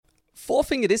Four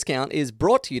Finger Discount is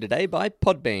brought to you today by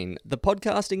Podbean, the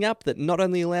podcasting app that not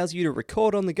only allows you to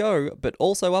record on the go, but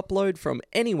also upload from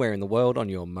anywhere in the world on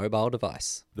your mobile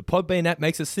device. The Podbean app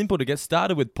makes it simple to get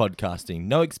started with podcasting.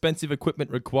 No expensive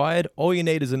equipment required, all you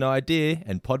need is an idea,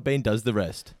 and Podbean does the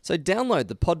rest. So download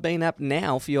the Podbean app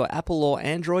now for your Apple or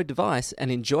Android device and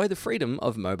enjoy the freedom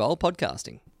of mobile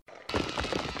podcasting. Look!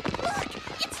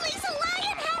 It's Lisa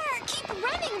Lionheart! Keep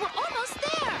running, we're almost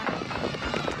there!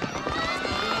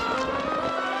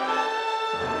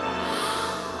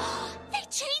 They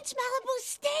changed Malibu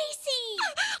Stacy!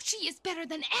 She is better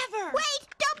than ever! Wait,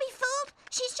 don't be fooled.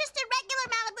 She's just a regular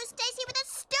Malibu Stacy with a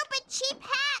stupid cheap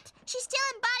hat. She still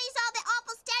embodies all the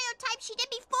awful stereotypes she did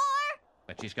before.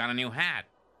 But she's got a new hat.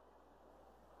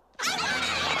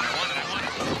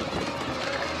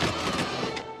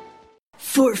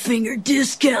 Four Finger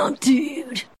Discount,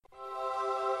 dude.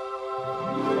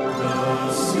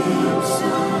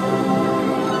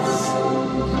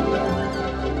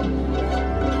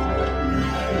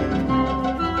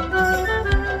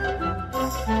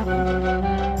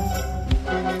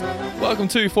 Welcome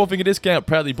to Four Finger Discount,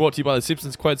 proudly brought to you by the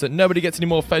Simpsons quotes that nobody gets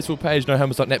anymore. Facebook page,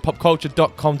 nohomers.net,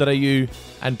 popculture.com.au,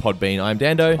 and Podbean. I'm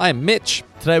Dando. I am Mitch.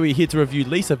 Today we're here to review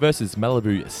Lisa versus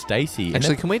Malibu Stacy.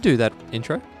 Actually, can we do that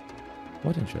intro?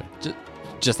 What intro?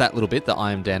 Just that little bit, the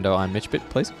I am Dando, I am Mitch bit,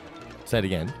 please. Say it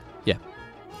again. Yeah.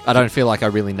 I don't feel like I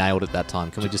really nailed it that time.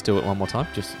 Can we just do it one more time?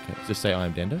 Just say I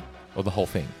am Dando, or the whole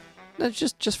thing. No,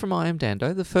 just from I am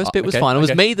Dando. The first bit was fine. It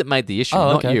was me that made the issue,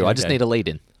 Oh, not okay, you. okay, I just okay. need a lead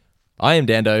in. I am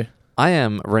Dando. I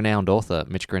am renowned author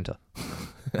Mitch Grinter.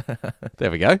 There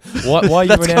we go. Why are you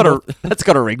That's renowned? that's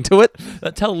got a ring to it.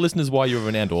 Tell the listeners why you're a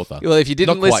renowned author. Well, if you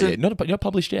didn't Not quite listen, yet. You're not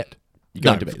published yet. You're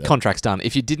no, going to be, though. contract's done.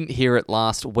 If you didn't hear it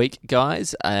last week,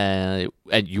 guys, and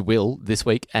you will this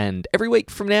week and every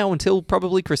week from now until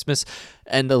probably Christmas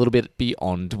and a little bit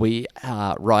beyond, we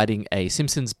are writing a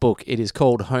Simpsons book. It is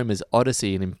called Homer's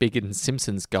Odyssey, an embiggened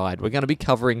Simpsons guide. We're going to be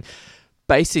covering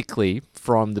basically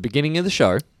from the beginning of the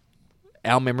show,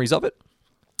 our memories of it,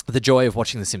 the joy of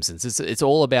watching The Simpsons. It's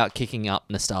all about kicking up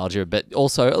nostalgia, but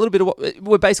also a little bit of what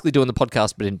we're basically doing the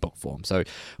podcast, but in book form. So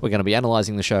we're going to be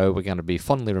analysing the show. We're going to be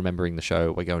fondly remembering the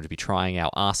show. We're going to be trying our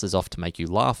asses off to make you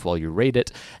laugh while you read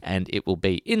it, and it will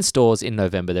be in stores in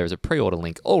November. There is a pre-order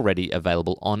link already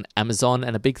available on Amazon,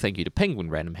 and a big thank you to Penguin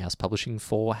Random House Publishing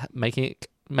for making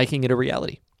it a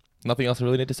reality. Nothing else I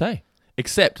really need to say,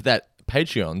 except that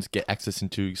Patreons get access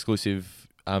into exclusive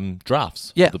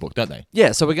drafts of the book, don't they?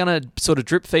 Yeah, so we're going to sort of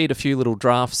drip feed a few little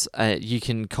drafts. You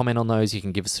can comment on those. You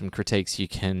can give us some critiques. You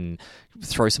can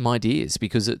throw some ideas,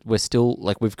 because we're still,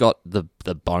 like, we've got the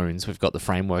bones. We've got the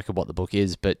framework of what the book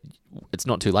is, but it's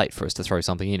not too late for us to throw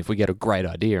something in if we get a great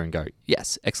idea and go,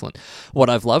 yes, excellent. What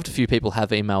I've loved, a few people have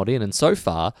emailed in, and so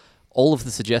far, all of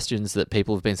the suggestions that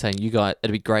people have been saying, you guys,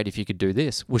 it'd be great if you could do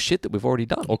this, was shit that we've already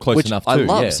done. Or close enough I too,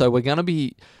 love. yeah. So we're going to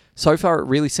be... So far, it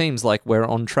really seems like we're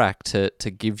on track to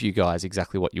give you guys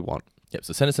exactly what you want. Yep,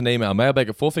 so send us an email,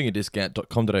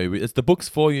 mailbag@fourfingerdiscount.com.au. It's the books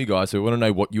for you guys, so we want to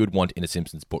know what you would want in a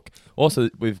Simpsons book. Also,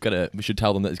 we should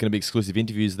tell them that there's going to be exclusive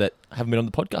interviews that haven't been on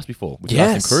the podcast before with the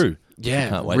cast and crew. Yeah,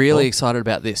 Can't wait really for. excited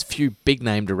about this. Few big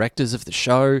name directors of the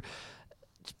show.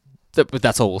 But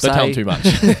that's all we'll Don't say. tell them too much.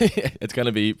 It's going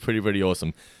to be pretty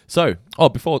awesome. So,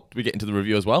 before we get into the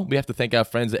review as well, we have to thank our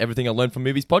friends at Everything I Learned from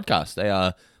Movies podcast. They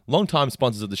are long-time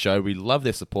sponsors of the show. We love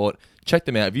their support. Check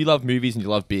them out. If you love movies and you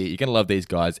love beer, you're going to love these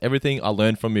guys. Everything I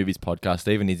Learned from Movies podcast.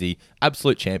 Steve and Izzy,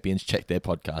 absolute champions. Check their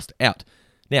podcast out.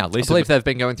 Now, Lisa, I believe they've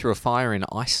been going through a Fire and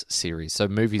Ice series, so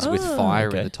movies with fire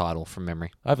in the title from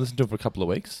memory. I haven't listened to it for a couple of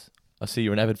weeks. I see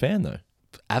you're an avid fan, though.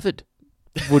 Avid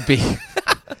would be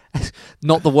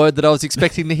not the word that I was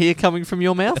expecting to hear coming from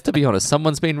your mouth, to be honest.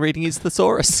 Someone's been reading his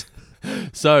thesaurus.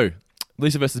 So,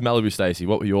 Lisa versus Malibu Stacy,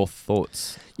 what were your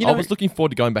thoughts? I was looking forward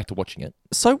to going back to watching it.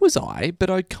 So was I,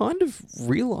 but I kind of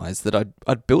realised that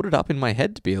I'd built it up in my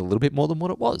head to be a little bit more than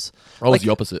what it was. I was the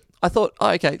opposite. I thought,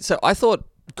 so I thought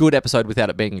good episode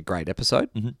without it being a great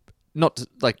episode. Mm-hmm. Not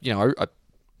like,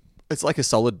 it's like a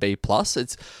solid B+.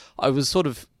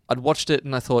 I'd watched it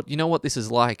and I thought, you know what this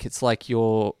is like? It's like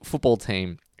your football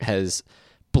team has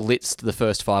blitzed the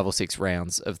first 5 or 6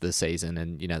 rounds of the season,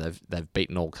 and they've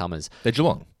beaten all comers. They're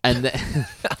Geelong, and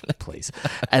please,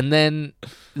 and then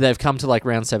they've come to like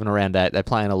round 7 or round 8. They're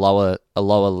playing a lower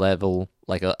level,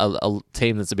 like a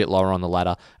team that's a bit lower on the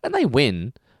ladder, and they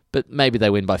win, but maybe they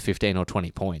win by 15 or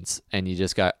 20 points, and you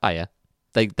just go, oh yeah,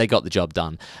 They got the job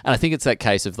done. And I think it's that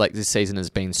case of like this season has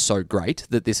been so great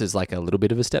that this is like a little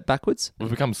bit of a step backwards. We've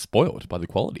become spoiled by the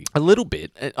quality. A little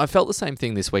bit. I felt the same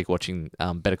thing this week watching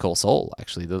Better Call Saul,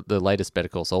 actually, the latest Better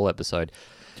Call Saul episode.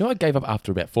 Do you know I gave up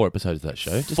after about 4 episodes of that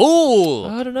show? Just, Fool!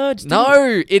 I don't know. Just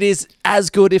No, it is as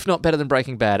good, if not better than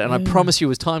Breaking Bad. And I promise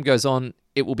you, as time goes on,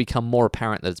 it will become more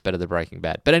apparent that it's better than Breaking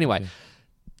Bad. But anyway,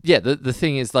 yeah, the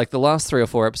thing is, like, the last 3 or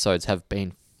 4 episodes have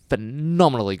been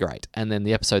phenomenally great. And then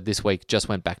the episode this week just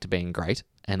went back to being great.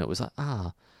 And it was like,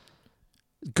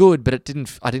 good, but I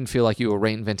didn't feel like you were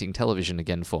reinventing television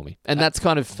again for me. And that's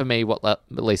kind of, for me, what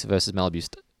Lisa versus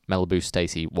Malibu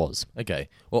Stacy was. Okay.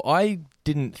 Well, I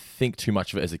didn't think too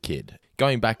much of it as a kid.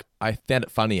 Going back, I found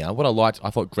it funnier. What I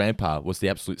thought Grandpa was the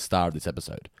absolute star of this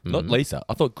episode. Not Lisa.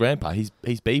 I thought Grandpa, he's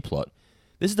B-plot.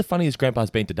 This is the funniest Grandpa's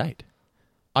been to date.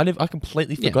 I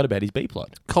completely forgot about his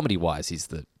B-plot. Comedy-wise, he's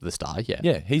the star, yeah.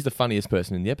 Yeah, he's the funniest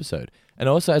person in the episode. And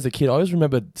also, as a kid, I always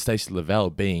remembered Stacey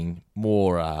Lavelle being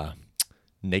more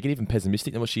negative and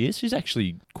pessimistic than what she is. She's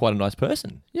actually quite a nice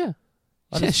person. Yeah.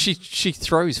 She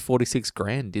throws 46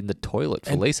 grand in the toilet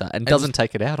for Lisa and doesn't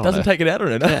take it out on her. Doesn't take it out on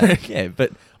her, no. Yeah. Yeah,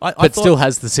 but I But thought, still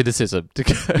has the cynicism to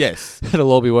go. Yes. It'll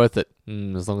all be worth it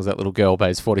as long as that little girl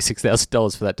pays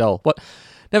 $46,000 for that doll. What?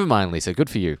 Never mind, Lisa. Good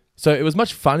for you. So it was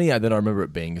much funnier than I remember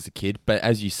it being as a kid, but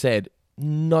as you said,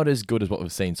 not as good as what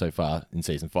we've seen so far in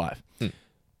season 5.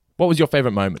 What was your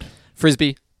favourite moment?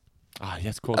 Frisbee. Ah,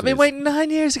 yes, of course. I've been waiting 9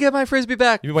 years to get my Frisbee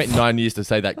back. You've been waiting 9 years to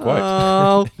say that quote.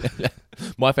 Oh.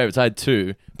 My favourites, I had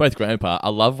 2, both Grandpa. I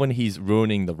love when he's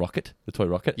ruining the rocket, the toy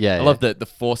rocket. Yeah, I love the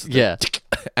force. Yeah.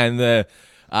 And the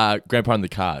Grandpa in the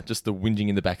car, just the whinging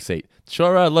in the back seat.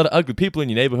 Sure are a lot of ugly people in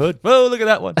your neighbourhood. Oh, look at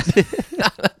that one.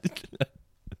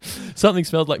 Something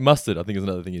smells like mustard, I think is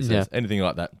another thing he says. Yeah. Anything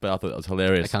like that. But I thought that was I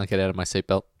hilarious. can't get out of my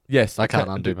seatbelt. Yes. I can't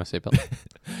undo my seatbelt.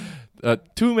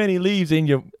 Too many leaves in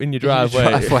your driveway. I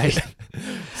love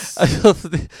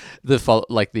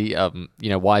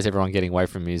why is everyone getting away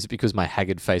from me? Is it because my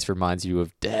haggard face reminds you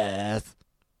of death?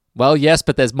 Well, yes,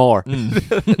 but there's more.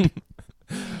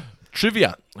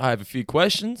 Trivia. I have a few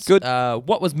questions. Good.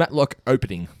 What was Matlock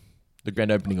opening? The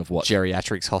grand opening of what?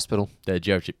 Geriatrics Hospital. The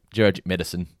Geriatric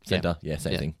Medicine Centre. Yeah,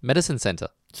 same thing. Medicine Centre.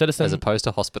 Citizen As opposed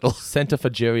to hospital. Centre for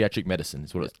Geriatric Medicine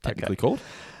is what it's technically called.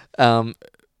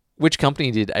 Which company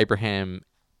did Abraham,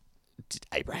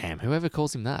 whoever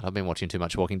calls him that? I've been watching too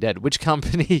much Walking Dead. Which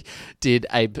company did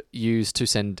Abe use to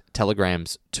send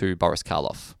telegrams to Boris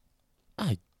Karloff?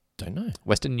 I don't know.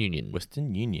 Western Union.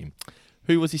 Western Union.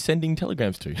 Who was he sending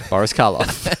telegrams to? Boris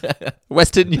Karloff.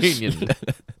 Western Union.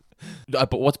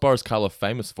 But what's Boris Karloff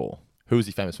famous for? Who was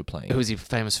he famous for playing? Who was he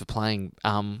famous for playing?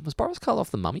 Was Boris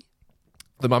Karloff the Mummy?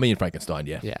 The Mummy and Frankenstein,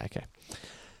 yeah. Yeah, okay.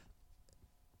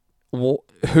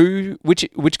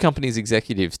 Which company's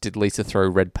executives did Lisa throw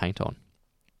red paint on?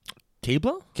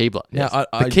 Keebler? Keebler. Now, Yes.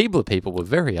 The Keebler people were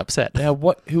very upset. Now,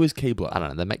 who is Keebler? I don't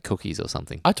know. They make cookies or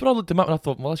something. I looked them up and I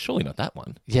thought, well, surely not that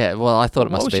one. Yeah, well, I thought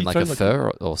it Why must was have been she like a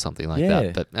throwing fur or something like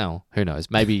Yeah. that. But who knows?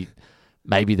 Maybe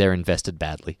they're invested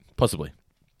badly. Possibly.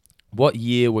 What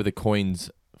year were the coins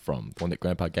from? The one that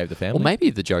Grandpa gave the family? Or maybe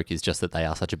the joke is just that they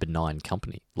are such a benign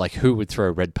company. Like, who would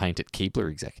throw red paint at Keebler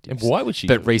executives? And why would she?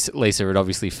 But Lisa had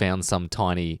obviously found some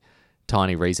tiny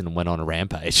reason and went on a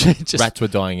rampage. Rats were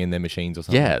dying in their machines or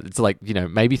something. Yeah, it's like,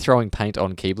 maybe throwing paint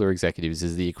on Keebler executives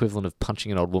is the equivalent of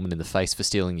punching an old woman in the face for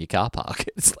stealing your car park.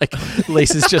 It's like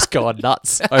Lisa's just gone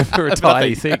nuts over a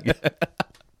tiny thing.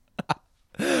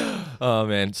 Oh,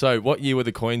 man. So, what year were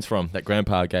the coins from that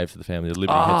Grandpa gave to the family? The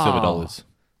Liberty Head silver dollars.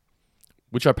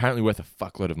 Which are apparently worth a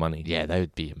fuckload of money. Yeah, they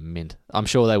would be a mint. I'm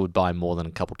sure they would buy more than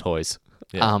a couple toys.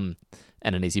 Yeah.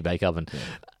 And an easy bake oven. Yeah.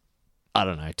 I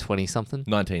don't know, 20-something?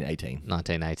 1918.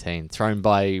 1918. Thrown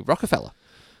by Rockefeller.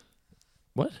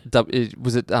 What?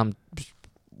 Was it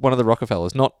one of the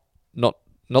Rockefellers? Not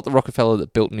the Rockefeller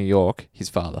that built New York, his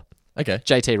father. Okay.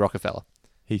 J.T. Rockefeller.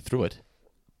 He threw it.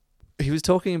 He was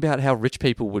talking about how rich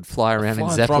people would fly around in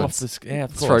Zeppelins,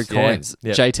 throw coins.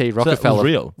 Yeah. J.T. Rockefeller. So that was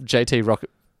real? J.T.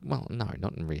 Well, no,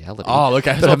 not in reality. Oh,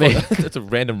 okay. But I mean, that's a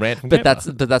random rant from But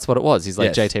Grandpa. that's what it was. He's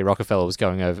like, Yes. J.T. Rockefeller was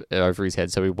going over his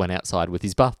head, so he went outside with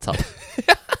his bathtub.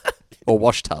 Or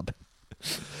wash tub.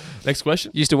 Next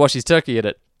question. Used to wash his turkey in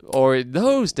it. Or in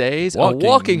those days, Walking a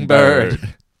walking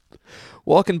bird.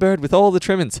 Walking bird with all the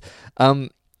trimmings.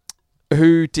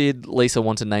 Who did Lisa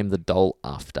want to name the doll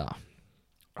after?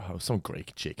 Oh, some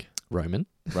Greek chick. Roman.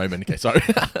 Okay, sorry.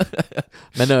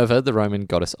 Minerva, the Roman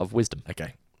goddess of wisdom.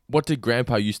 Okay. What did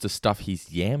Grandpa used to stuff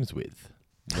his yams with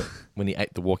when he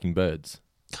ate the walking birds?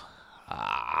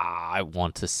 I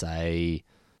want to say...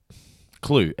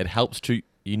 Clue. It helps to...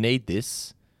 You need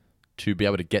this to be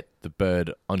able to get the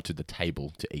bird onto the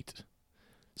table to eat.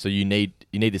 So you need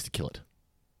this to kill it.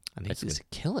 I need Basically. this to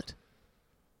kill it.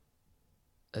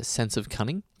 A sense of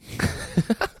cunning?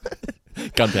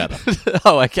 Gunpowder.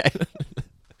 Oh, okay.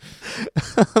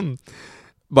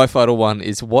 My final one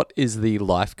is, what is the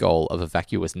life goal of a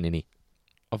vacuous ninny?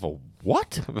 Of a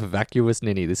what? Of a vacuous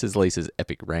ninny. This is Lisa's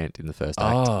epic rant in the first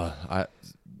act. Oh,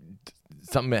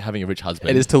 something about having a rich husband.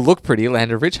 It is to look pretty,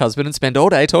 land a rich husband, and spend all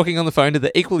day talking on the phone to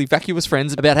the equally vacuous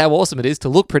friends about how awesome it is to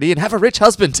look pretty and have a rich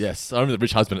husband. Yes, I remember the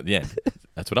rich husband at the end.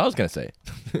 That's what I was going to say.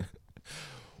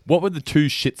 What were the two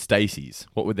shit Stacys?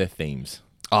 What were their themes?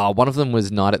 Oh, one of them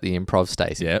was Night at the Improv,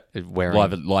 Stacey. Yeah, Wearing...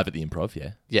 live at the Improv.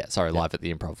 Yeah, live at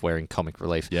the Improv, wearing comic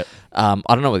relief. Yep. I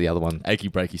don't know what the other one... Achy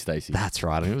breaky Stacey. That's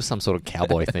right. I mean, it was some sort of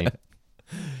cowboy thing.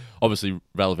 Obviously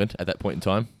relevant at that point in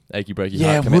time. Achy breaky.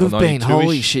 Yeah, Heart it came would out have in been. 92-ish.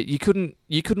 Holy shit. You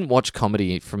couldn't watch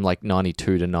comedy from like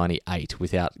 92 to 98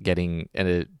 without getting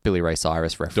a Billy Ray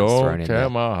Cyrus reference thrown Don't in care there.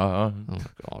 my heart. Oh,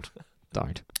 God.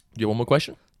 Don't. You want one more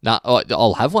question? Nah,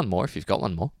 I'll have one more if you've got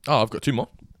one more. Oh, I've got two more.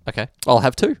 Okay. I'll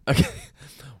have two. Okay.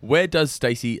 Where does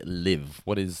Stacey live?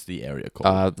 What is the area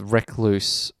called?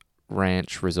 Recluse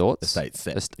Ranch Resorts. Estate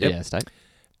set. Yeah, estate.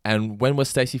 And when was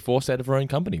Stacey forced out of her own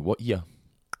company? What year?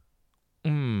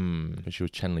 Hmm. Because she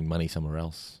was channeling money somewhere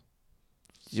else.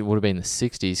 It would have been the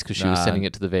 60s because she was Nah. sending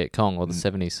it to the Viet Cong, or the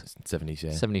 70s. 70s,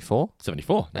 yeah. 74?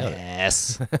 74. Nailed it.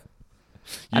 Yes.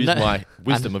 Use know- my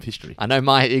wisdom of history. I know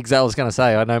my... I was going to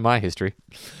say, I know my history.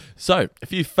 So, a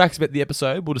few facts about the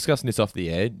episode. We'll discuss this off the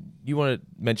air. You want to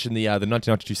mention the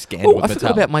 1992 scandal Oh, with I forgot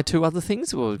Mattel? about my two other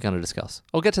things we were going to discuss.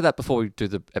 I'll get to that before we do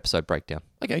the episode breakdown.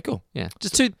 Okay, cool. Yeah,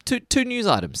 just two news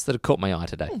items that have caught my eye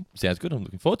today. Sounds good. I'm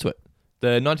looking forward to it.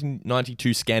 The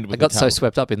 1992 scandal I with got Mattel. so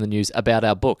swept up in the news about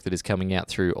our book that is coming out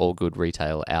through all good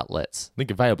retail outlets. Link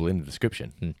available in the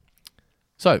description.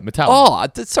 So, Mattel.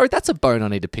 Oh, sorry, that's a bone I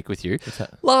need to pick with you. What's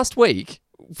that? Last week,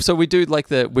 so we do like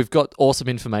we've got awesome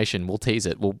information. We'll tease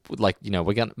it. We'll we're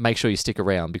going to make sure you stick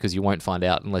around because you won't find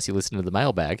out unless you listen to the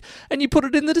mailbag. And you put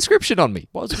it in the description on me.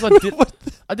 What was it?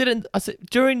 I didn't. I said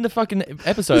during the fucking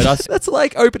episode. That's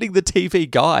like opening the TV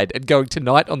guide and going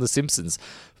tonight on The Simpsons.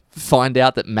 Find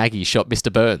out that Maggie shot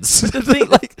Mr. Burns.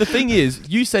 the thing is,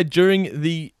 you said during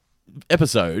the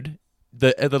episode,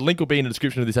 the link will be in the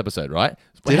description of this episode, right?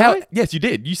 Did I? Yes, you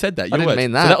did. You said that. Your didn't words.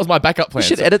 mean that. So that was my backup You plan.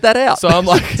 should edit that out. So I'm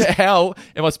like, how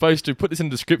am I supposed to put this in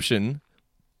the description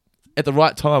at the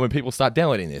right time when people start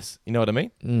downloading this? You know what I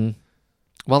mean?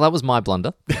 Well, that was my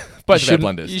blunder. Both of our You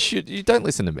blunders. You don't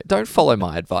listen to me. Don't follow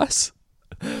my advice.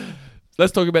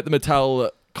 Let's talk about the Mattel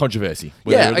controversy.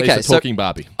 Where Yeah, they released okay, a so- talking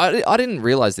Barbie. I didn't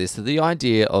realize this. That the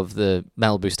idea of the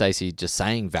Malibu Stacy just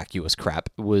saying vacuous crap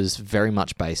was very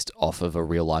much based off of a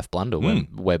real life blunder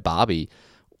where Barbie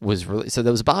was so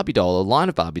there was a Barbie doll, a line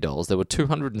of Barbie dolls. There were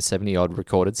 270 odd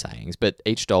recorded sayings, but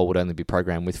each doll would only be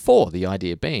programmed with 4. The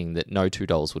idea being that no two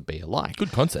dolls would be alike.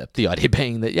 Good concept. The idea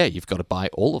being that you've got to buy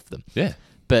all of them. Yeah.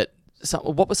 But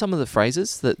what were some of the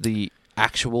phrases that the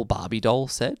actual Barbie doll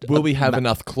said? Will we have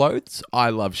enough clothes? I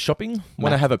love shopping.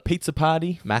 When I have a pizza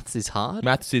party. Maths is hard.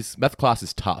 Math class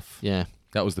is tough. Yeah.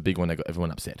 That was the big one that got everyone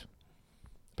upset.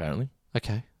 Apparently.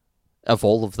 Okay. Of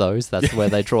all of those, that's where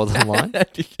they draw the line.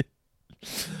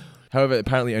 However,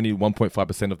 apparently only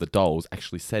 1.5% of the dolls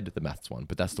actually said the maths one,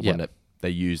 but that's the Yeah. one that they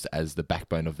used as the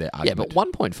backbone of their Yeah, argument. but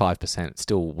 1.5%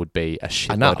 still would be a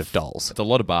shitload Enough. of dolls. It's a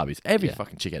lot of Barbies. Every Yeah.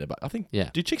 fucking chick had a Barbie. I think. Yeah.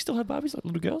 Do chicks still have Barbies like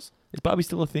little girls? Is Barbie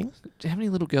still a thing? How many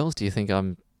little girls do you think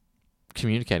I'm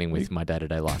communicating with in my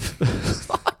day-to-day life?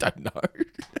 I don't know.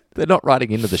 They're not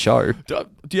writing into the show. Do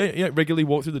you regularly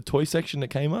walk through the toy section at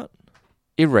Kmart?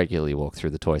 Irregularly walk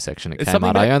through the toy section at It's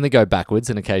something Kmart. I that- only go backwards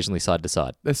and occasionally side to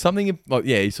side. There's something like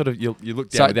you sort of you look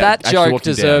down. So without that actually joke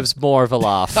walking deserves more of a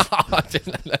laugh. down.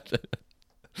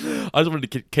 I just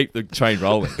wanted to keep the train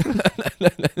rolling.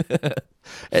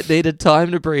 It needed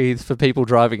time to breathe for people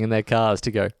driving in their cars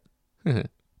to go.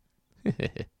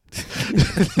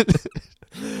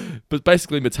 But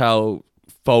basically, Mattel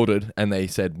folded and they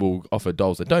said we'll offer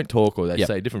dolls that don't talk or they Yep.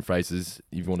 say different phrases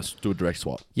if you want to do a direct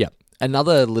swap. Yeah.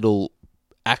 Another little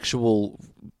actual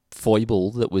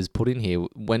foible that was put in here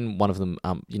when one of them,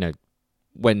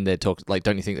 when they're talking, like,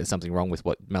 don't you think there's something wrong with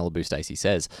what Malibu Stacy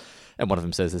says? And one of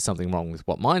them says there's something wrong with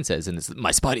what mine says, and it's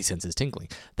my spidey sense is tingling.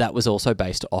 That was also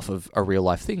based off of a real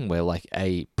life thing where, like,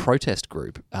 a protest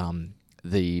group,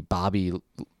 the Barbie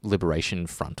Liberation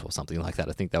Front or something like that,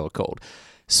 I think they were called,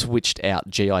 switched out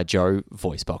G.I. Joe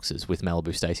voice boxes with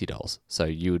Malibu Stacy dolls. So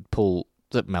you would pull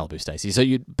the Malibu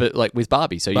Stacy, but like with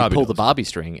Barbie, so you'd Barbie pull the dolls. Barbie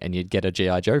string and you'd get a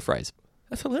G.I. Joe phrase.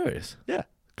 That's hilarious. Yeah,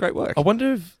 great work. I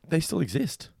wonder if they still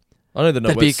exist. I know they're not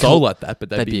They'd be a sold col- like that, but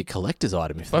They'd be a collector's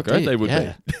item if fuck they right, did. they would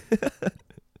yeah. be.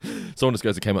 Someone just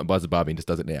goes to Kmart and buys a Barbie and just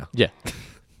does it now. Yeah.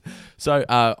 So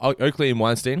Oakley and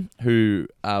Weinstein, who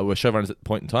were showrunners at the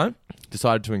point in time,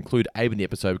 decided to include Abe in the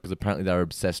episode because apparently they were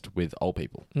obsessed with old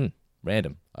people.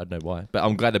 Random. I don't know why. But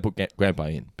I'm glad they put Grandpa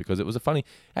in because it was it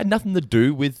had nothing to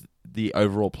do with the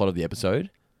overall plot of the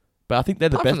episode. But I think they're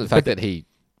the Apart best. from the fact that he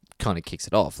kind of kicks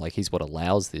it off, like he's what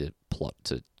allows the plot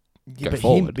to go but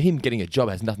forward. him getting a job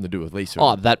has nothing to do with Lisa.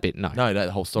 Oh, that bit, no. No,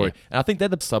 the whole story. Yeah. And I think they're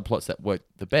the subplots that work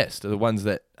the best. They're the ones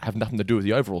that have nothing to do with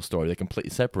the overall story. They're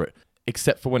completely separate,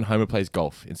 except for when Homer plays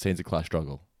golf in Scenes of Class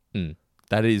Struggle.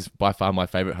 That is by far my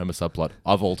favourite Homer subplot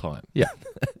of all time. Yeah.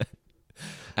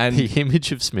 And The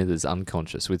image of Smithers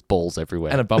unconscious with balls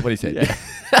everywhere. and above what he said.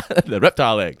 The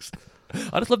reptile eggs.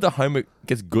 I just love that Homer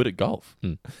gets good at golf.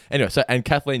 Anyway, and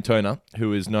Kathleen Turner,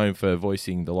 who is known for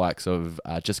voicing the likes of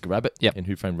Jessica Rabbit in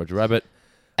Who Framed Roger Rabbit.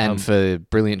 And for the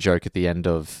brilliant joke at the end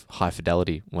of High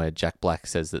Fidelity, where Jack Black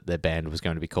says that their band was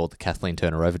going to be called the Kathleen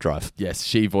Turner Overdrive. Yes,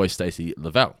 she voiced Stacey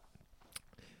Lavelle.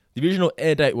 The original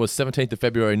air date was 17th of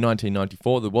February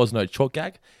 1994. There was no chalk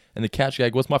gag, and the couch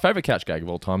gag was my favourite couch gag of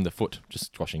all time, the foot just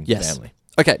squashing the Yes. family.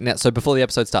 Okay, now, so before the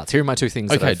episode starts, here are my two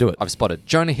things Okay, do it. I've spotted.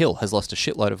 Jonah Hill has lost a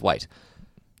shitload of weight.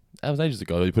 That was ages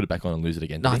ago. You put it back on and lose it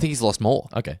again. No, did I he? think he's lost more.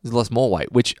 Okay. He's lost more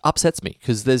weight, which upsets me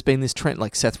because there's been this trend,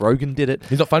 like Seth Rogen did it.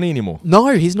 He's not funny anymore. No,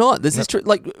 he's not. There's this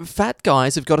like fat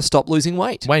guys have got to stop losing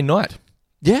weight. Wayne Knight.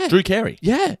 Yeah. Drew Carey.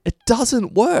 Yeah, it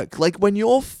doesn't work. Like when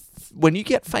you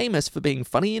get famous for being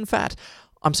funny and fat,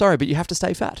 I'm sorry, but you have to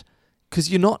stay fat because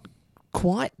you're not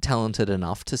quite talented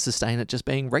enough to sustain it just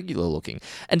being regular looking.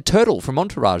 And Turtle from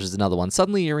Entourage is another one.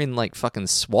 Suddenly you're in like fucking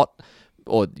SWAT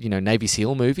or, Navy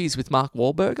SEAL movies with Mark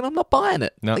Wahlberg, and I'm not buying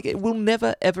it. No. Like it will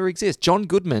never ever exist. John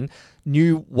Goodman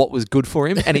knew what was good for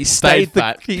him, and he Stayed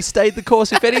fat. He stayed the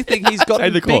course. If anything, he's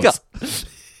gotten Stayed the bigger. course.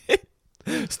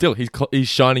 Still, his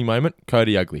shining moment,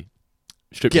 Cody Ugly.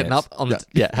 Strip Getting dance. up on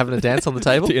having a dance on the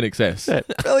table. To In Excess. Yeah,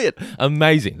 brilliant.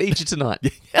 Amazing. Need you tonight.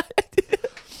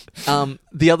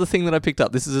 The other thing that I picked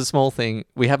up, this is a small thing.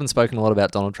 We haven't spoken a lot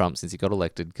about Donald Trump since he got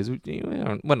elected because we're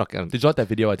not going to. Did you like that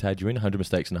video I tagged you in? 100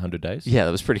 mistakes in 100 days? Yeah,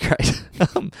 that was pretty great.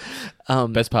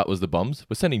 Best part was the bombs.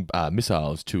 We're sending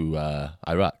missiles to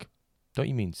Iraq. Don't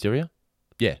you mean Syria?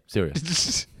 Yeah, Syria.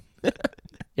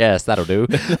 Yes, that'll do.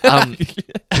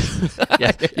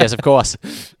 Yes, of course.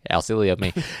 How silly of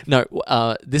me. No,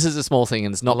 this is a small thing,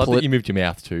 and it's I not. love that you moved your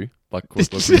mouth too. Like,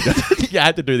 you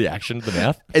had to do the action of the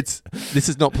mouth. This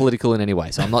is not political in any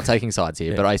way, so I'm not taking sides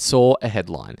here. But I saw a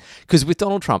headline because with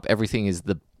Donald Trump, everything is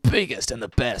the biggest and the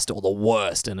best or the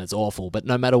worst, and it's awful. But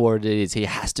no matter what it is, he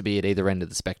has to be at either end of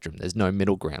the spectrum. There's no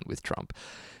middle ground with Trump.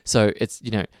 So it's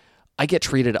I get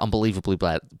treated unbelievably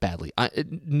badly.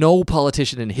 No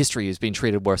politician in history has been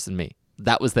treated worse than me.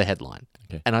 That was the headline.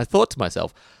 Okay. And I thought to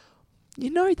myself,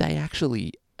 they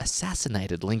actually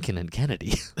assassinated Lincoln and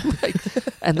Kennedy.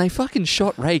 And they fucking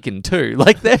shot Reagan too.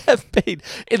 Like, there have been,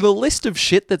 in the list of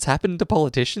shit that's happened to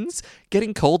politicians,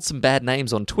 getting called some bad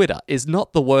names on Twitter is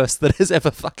not the worst that has ever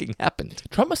fucking happened.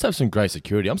 Trump must have some great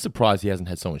security. I'm surprised he hasn't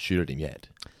had someone shoot at him yet.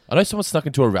 I know someone snuck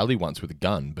into a rally once with a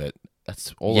gun, but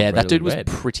that's all Yeah, I've that dude was read.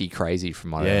 pretty crazy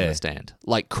from what I understand.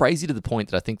 Like, crazy to the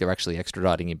point that I think they're actually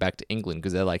extraditing him back to England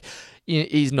because they're like,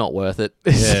 he's not worth it.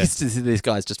 Yeah. This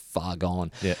guy's just far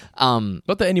gone. Yeah.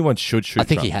 Not that anyone should shoot I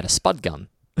think Trump. he had a spud gun.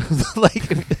 Like,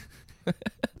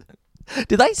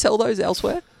 did they sell those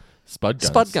elsewhere? Spud guns.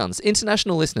 Spud guns.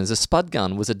 International listeners, a spud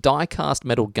gun was a die-cast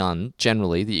metal gun,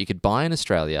 generally, that you could buy in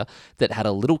Australia that had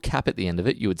a little cap at the end of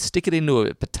it. You would stick it into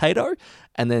a potato,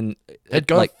 and then It'd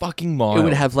go fucking mild. it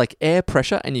would have like air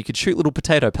pressure, and you could shoot little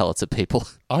potato pellets at people.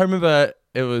 I remember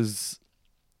it must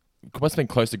have been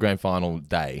close to grand final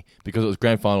day because it was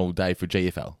grand final day for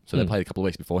GFL. So they played a couple of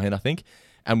weeks beforehand, I think.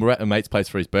 And we're at a mate's place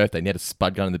for his birthday, and he had a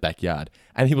spud gun in the backyard.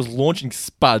 And he was launching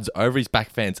spuds over his back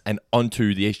fence and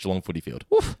onto the East Geelong footy field.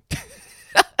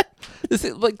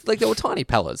 Like they were tiny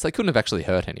pellets. They couldn't have actually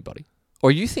hurt anybody. Or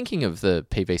are you thinking of the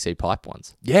PVC pipe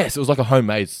ones? Yes, it was like a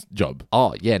homemade job.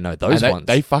 Oh, yeah, no, those And ones.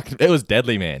 it was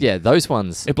deadly, man. Yeah, those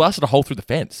ones. It blasted a hole through the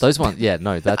fence. Those ones, yeah,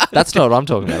 no, that's not what I'm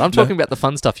talking about. I'm talking about the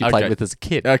fun stuff you played Okay. with as a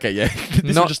kid. Okay, yeah.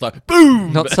 This Not- was just like,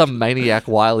 boom! Not some maniac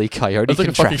wily coyote It was like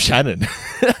a fucking contraption.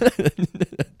 cannon.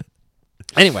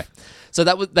 Anyway, so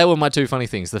they were my two funny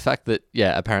things. The fact that,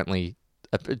 apparently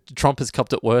Trump has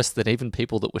copped it worse than even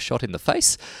people that were shot in the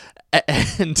face,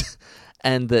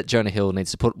 and that Jonah Hill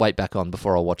needs to put weight back on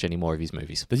before I watch any more of his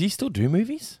movies. Does he still do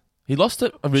movies? He lost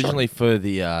it originally for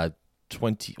the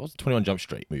 21 Jump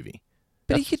Street movie.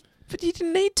 But he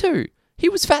didn't need to. He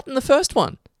was fat in the first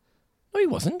one. No, he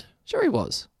wasn't. Sure he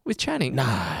was. With Channing. No.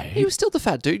 He was still the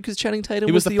fat dude because Channing Tatum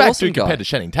He was the the fat awesome dude guy. compared to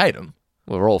Channing Tatum.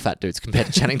 Well, we're all fat dudes compared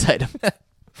to Channing Tatum.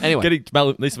 Anyway. Getting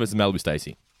Lisa versus Malibu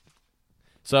Stacy.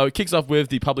 So it kicks off with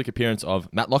the public appearance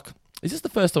of Matlock. Is this the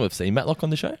first time we've seen Matlock on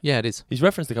the show? Yeah, it is. He's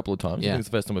referenced a couple of times. Yeah. I think it's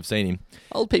the first time we've seen him.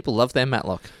 Old people love their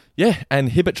Matlock. Yeah, and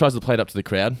Hibbert tries to play it up to the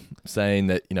crowd, saying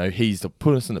that, he's the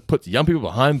person that puts young people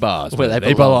behind bars Where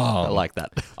they belong. I like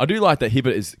that. I do like that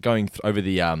Hibbert is going over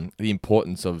the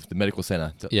importance of the medical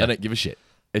centre. Yeah. They don't give a shit.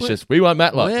 It's just, we want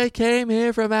Matlock. We came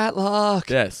here from Matlock.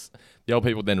 Yes. The old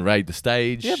people then raid the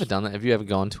stage. Have you ever done that? Have you ever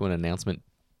gone to an announcement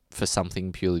for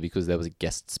something purely because there was a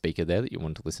guest speaker there that you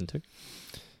wanted to listen to?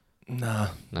 Nah.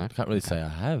 No? I can't really say I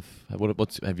have.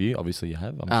 Have you? Obviously you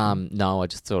have. I'm sure. No, I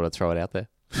just thought I'd throw it out there.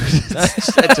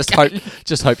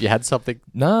 just hope you had something.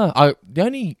 No,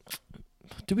 we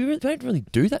don't really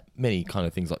do that many kind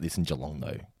of things like this in Geelong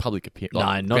though. Public appearance,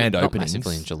 grand not openings.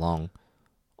 massively in Geelong.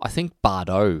 I think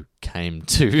Bardot came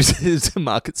to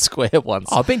Market Square once.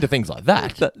 Oh, I've been to things like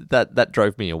that. That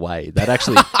drove me away. That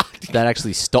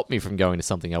actually stopped me from going to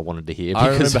something I wanted to hear. I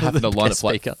because remember of having the to line up guest for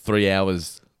like speaker. 3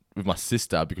 hours with my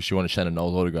sister because she wanted Shannon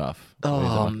Knowles' autograph.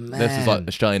 Oh, This is like man.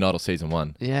 Australian Idol season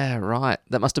 1. Yeah, right.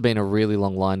 That must have been a really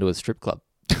long line to a strip club.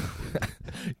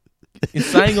 In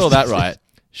saying all that, right,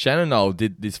 Shannon Knoll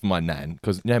did this for my nan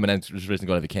because my nan just recently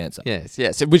got over cancer. Yes,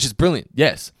 which is brilliant.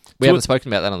 Yes. We haven't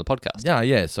spoken about that on the podcast.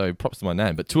 Yeah. So props to my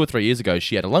nan. But 2 or 3 years ago,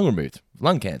 she had a lung removed,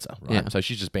 lung cancer, right? Yeah. So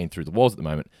she's just been through the walls at the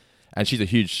moment. And she's a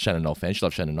huge Shannon Knoll fan. She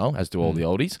loves Shannon Knoll, as do all the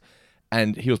oldies.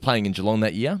 And he was playing in Geelong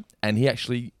that year, and he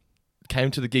actually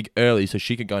came to the gig early so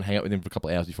she could go and hang out with him for a couple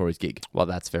of hours before his gig. Well,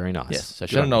 that's very nice. Yes. So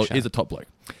Good Shannon on Knoll you, Shannon. is a top bloke.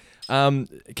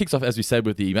 It kicks off, as we said,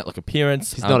 with the Matlock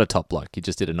appearance. He's not a top bloke. He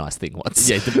just did a nice thing once.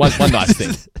 Yeah, he did one nice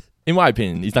thing. In my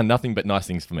opinion, he's done nothing but nice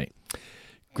things for me.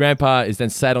 Grandpa is then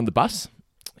sat on the bus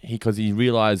because he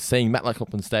realised seeing Matlock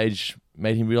up on stage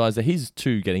made him realise that he's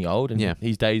too getting old and Yeah.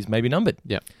 his days may be numbered.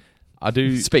 Yeah. I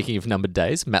do. Speaking of numbered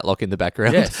days, Matlock in the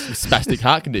background. Yes, spastic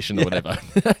heart condition or whatever.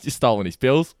 Just stolen his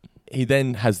pills. He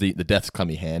then has the death's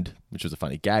clammy hand, which was a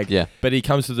funny gag. Yeah. But he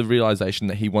comes to the realisation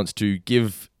that he wants to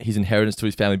give his inheritance to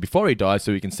his family before he dies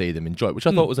so he can see them enjoy it, which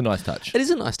I thought was a nice touch. It is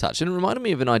a nice touch, and it reminded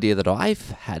me of an idea that I've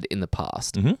had in the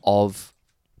past Mm-hmm. of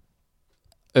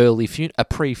a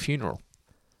pre-funeral.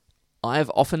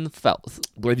 I've often felt.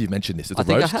 I believe you've mentioned this. It's I a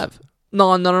think roast. I have.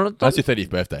 No. That's your 30th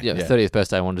birthday. Yeah, 30th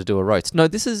birthday. I wanted to do a roast. No,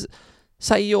 this is.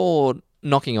 Say you're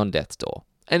knocking on death's door,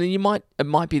 and it might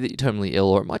be that you're terminally ill,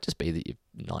 or it might just be that you're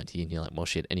 90 and you're like, well,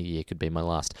 shit, any year could be my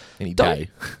last. Any Don't- day.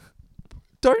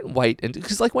 Don't wait, and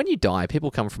because like when you die,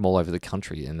 people come from all over the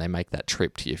country and they make that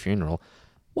trip to your funeral.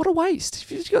 What a waste.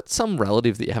 If you've got some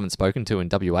relative that you haven't spoken to in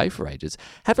WA for ages,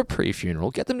 have a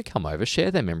pre-funeral, get them to come over, share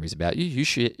their memories about you. You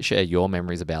share your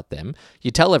memories about them.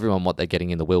 You tell everyone what they're getting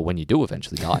in the will when you do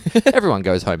eventually die. Everyone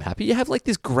goes home happy. You have like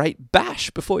this great bash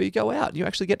before you go out. You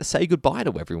actually get to say goodbye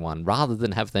to everyone rather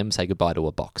than have them say goodbye to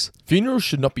a box. Funerals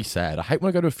should not be sad. I hate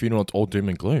when I go to a funeral, it's all doom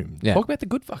and gloom. Yeah. Talk about the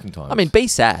good fucking times. I mean, be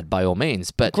sad by all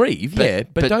means, but Grieve, yeah,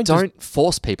 but don't just-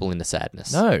 force people into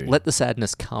sadness. No. Let the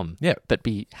sadness come. Yeah. But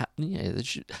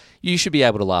you should be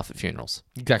able to laugh at funerals.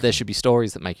 Exactly. There should be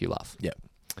stories that make you laugh. Yeah.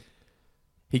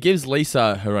 He gives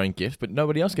Lisa her own gift, but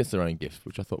nobody else gets their own gift,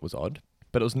 which I thought was odd.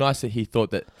 But it was nice that he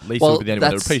thought that Lisa would be the only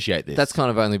one to appreciate this. That's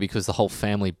kind of only because the whole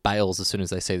family bails as soon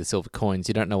as they see the silver coins.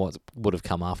 You don't know what would have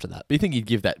come after that. But you think he'd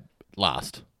give that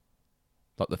last?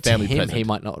 Like the family to him, present. he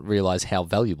might not realise how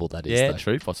valuable that is. Yeah, though.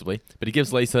 true, possibly. But he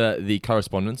gives Lisa the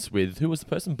correspondence with, who was the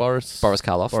person? Boris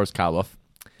Karloff. Boris Karloff.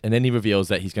 And then he reveals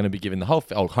that he's going to be giving the whole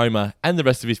old Homer and the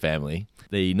rest of his family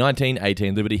the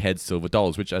 1918 Liberty Head silver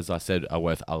dolls, which, as I said, are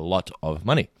worth a lot of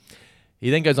money.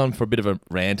 He then goes on for a bit of a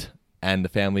rant, and the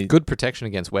family... Good protection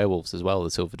against werewolves as well,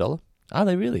 the silver dollar. Are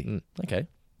they really? Okay.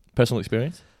 Personal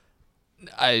experience?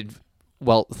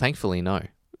 Well, thankfully, no.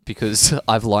 Because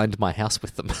I've lined my house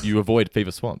with them. You avoid Fever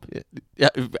Swamp. Yeah,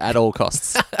 at all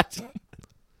costs.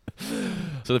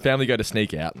 So the family go to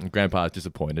sneak out, and Grandpa is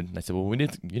disappointed. And they said, well, we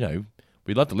need to,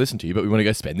 we'd love to listen to you, but we want to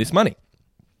go spend this money.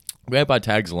 Grandpa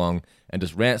tags along and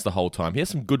just rants the whole time. He has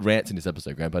some good rants in this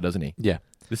episode, Grandpa, doesn't he? Yeah.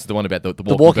 This is the one about the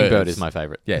The Walking Bird birds. is my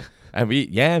favourite. Yeah. And we eat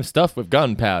yam stuffed with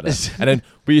gunpowder. And then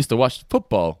we used to watch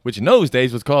football, which in those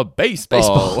days was called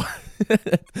baseball.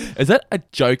 Is that a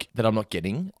joke that I'm not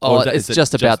getting? Oh, Or is it's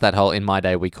just about that whole, in my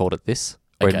day we called it this,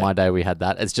 or Okay. in my day we had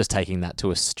that. It's just taking that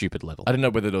to a stupid level. I don't know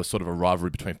whether there was sort of a rivalry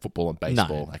between football and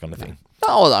baseball, that kind of thing.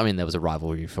 Oh, I mean, there was a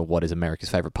rivalry for what is America's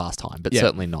favourite pastime, but Yeah.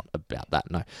 certainly not about that,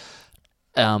 no.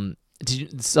 Did you,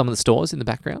 some of the stores in the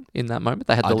background in that moment,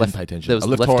 they had I the didn't pay attention. There was I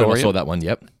the left Torium, I Leftorium. saw that one,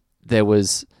 yep. There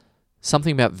was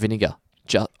something about vinegar,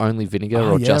 only vinegar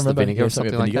Oh, or yeah, I just the remember. vinegar Yeah, or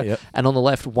something something about like that. vinegar, And on the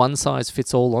left, one size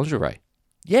fits all lingerie,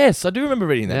 Yes, I do remember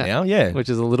reading that now, yeah. which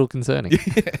is a little concerning.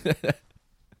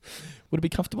 Would it be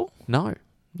comfortable? No.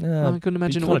 I couldn't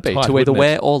imagine it kinda would be tight, to either wouldn't it?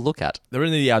 wear or look at. They're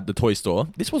in the toy store.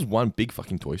 This was one big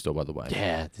fucking toy store, by the way.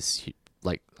 Yeah, this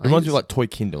like It reminds me of like Toy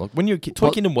Kingdom. Like when you were a kid, Toy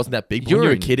Well, Kingdom wasn't that big, but you when you were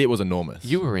were a in- kid, it was enormous.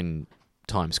 you were in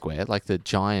Times Square, like the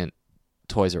giant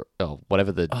Toys R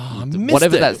whatever I missed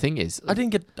whatever it. that thing is. I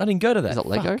didn't go to that. Is it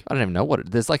Lego? Fuck. I don't even know what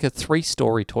it. There's like a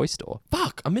 3-story toy store,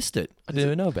 Fuck, I missed it. I didn't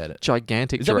even know about it.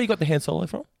 gigantic. Is that where you got the Han Solo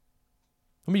from?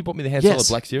 Remember you bought me the Han yes.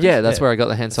 Solo Black Series? Yeah, that's where I got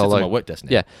the Han It sits on Solo. my work desk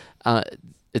now. Yeah,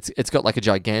 it's got like a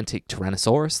gigantic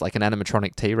Tyrannosaurus, like an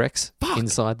animatronic T-Rex Fuck.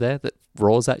 inside there that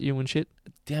roars at you and shit.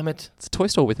 Damn it. It's a toy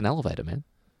store with an elevator, man.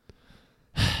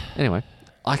 Anyway,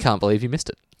 I can't believe you missed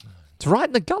it. It's right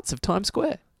in the guts of Times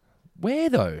Square. Where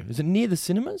though? Is it near the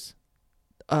cinemas?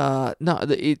 No,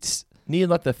 it's Near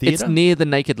like the theater? it's near the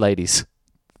naked ladies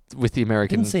with the I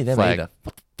American didn't see them flag. either.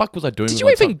 What the fuck was I doing? Did with you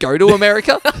my even time? go to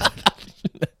America?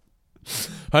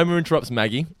 Homer interrupts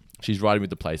Maggie. She's riding with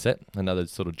the playset. Another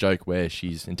sort of joke where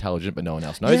she's intelligent but no one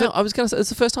else knows yeah, it. I was gonna say it's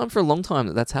the first time for a long time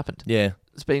that that's happened. Yeah.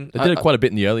 It's been They did it quite a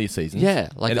bit in the earlier seasons. yeah,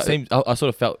 like and it seems I sort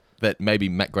of felt that maybe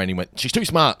Matt Groening went, she's too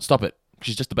smart, stop it.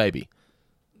 She's just a baby.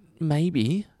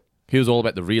 maybe. He was all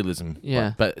about the realism.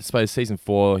 Yeah. But I suppose season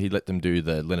 4, he let them do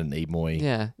the Leonard Nimoy.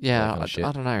 Yeah, that yeah. kind of shit.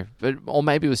 I don't know, but or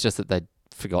maybe it was just that they'd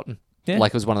forgotten. Yeah. Like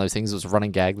it was one of those things. It was a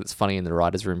running gag that's funny in the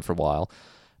writers' room for a while,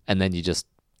 and then you just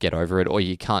get over it, or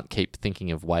you can't keep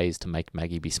thinking of ways to make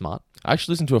Maggie be smart. I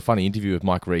actually listened to a funny interview with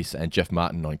Mike Reese and Jeff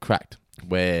Martin on Cracked,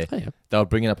 where Oh, yeah. they were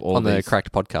bringing up all On these... the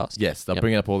Cracked podcast. Yes, they're Yep.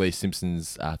 bringing up all these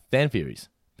Simpsons fan theories.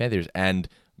 And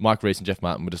Mike Reese and Jeff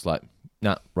Martin were just like,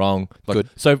 nah, wrong. Like, Good.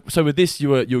 So with this, you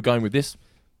were going with this?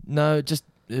 No, it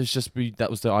was just that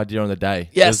was the idea on the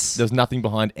day. Yes. There's nothing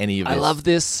behind any of this. I love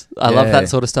this. I love Yeah. that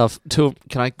sort of stuff. Can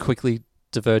I quickly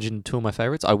diverge into two of my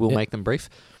favorites? I will Yeah. make them brief.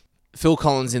 Phil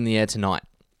Collins in the air tonight.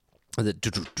 The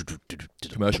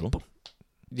Commercial.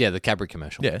 Yeah, the Cadbury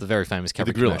commercial. Yeah. The very famous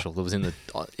Cadbury gorilla. commercial that was in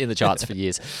the charts for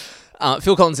years.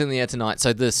 Phil Collins in the air tonight.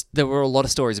 So there were a lot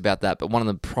of stories about that, but one of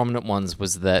the prominent ones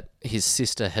was that his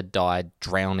sister had died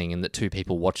drowning, and that 2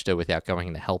 people watched her without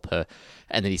going to help her,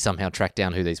 and that he somehow tracked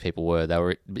down who these people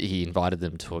were. He invited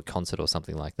them to a concert or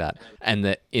something like that, and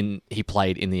that he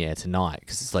played In the Air Tonight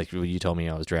because it's like, well, you told me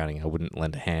I was drowning, I wouldn't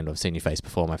lend a hand. I've seen your face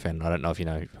before, my friend. I don't know if you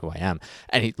know who I am.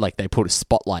 And they put a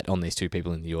spotlight on these 2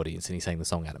 people in the audience, and he sang the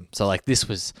song at them. So like this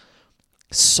was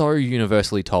so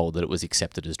universally told that it was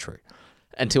accepted as true.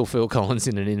 Until Phil Collins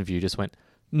in an interview just went,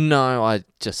 no,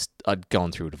 I'd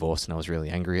gone through a divorce and I was really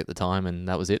angry at the time, and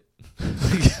that was it.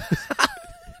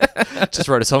 Just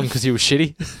wrote a song because he was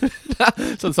shitty.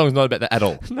 So the song's not about that at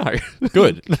all. No.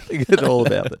 Good. Nothing at all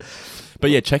about it.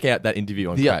 But yeah, check out that interview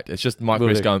on Yeah. Cracked. It's just Mike Will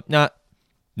Reese do. going, nah.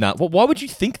 Well, why would you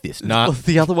think this? Nah. Well,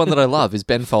 the other one that I love is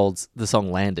Ben Folds, the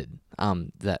song Landed.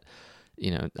 That,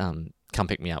 Come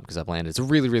Pick Me Up Because I've Landed. It's a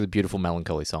really, really beautiful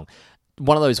melancholy song.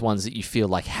 One of those ones that you feel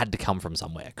like had to come from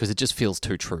somewhere because it just feels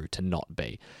too true to not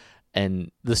be.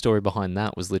 And the story behind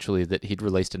that was literally that he'd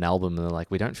released an album and they're like,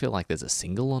 we don't feel like there's a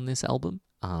single on this album.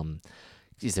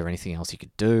 Is there anything else you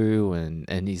could do?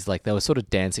 And he's like, they were sort of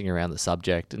dancing around the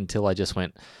subject until I just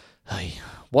went, hey,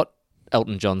 what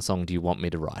Elton John song do you want me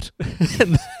to write?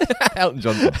 Elton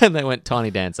John. And they went Tiny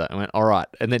Dancer. I went, all right.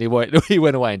 And then he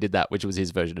went away and did that, which was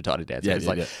his version of Tiny Dancer. Yeah, It's yeah,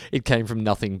 like, yeah. it came from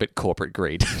nothing but corporate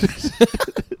greed.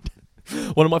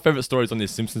 One of my favorite stories on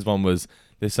this Simpsons one was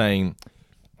they're saying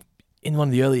in one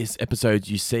of the earliest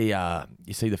episodes you see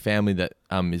the family that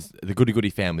is the Goody Goody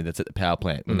family that's at the power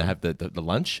plant when they have the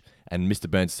lunch, and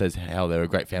Mr. Burns says how they're a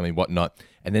great family and whatnot,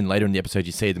 and then later in the episode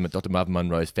you see them at Dr. Marvin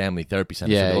Monroe's family therapy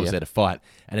center, so Yeah, they're obviously yeah. had a fight,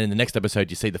 and then in the next episode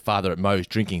you see the father at Moe's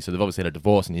drinking, so they've obviously had a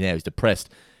divorce and now he's depressed,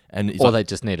 and he's Or like, they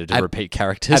just needed to and- repeat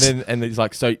characters. and he's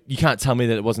like, so you can't tell me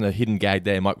that it wasn't a hidden gag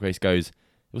there. Mike Reese goes,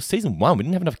 it was season 1. We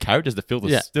didn't have enough characters to fill the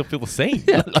Yeah. still fill the scene.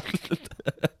 Yeah.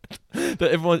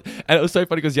 That everyone, and it was so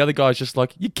funny because the other guy's just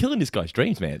like, you're killing this guy's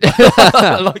dreams, man.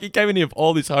 Like he came in here with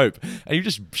all this hope, and you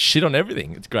just shit on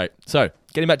everything. It's great. So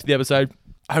getting back to the episode,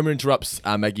 Homer interrupts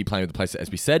Maggie playing with the playset, as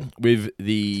we said, with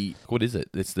the what is it?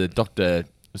 It's the Doctor.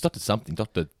 It's Doctor something.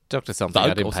 Doctor Doctor something, I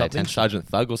Thug didn't or pay something. attention. Sergeant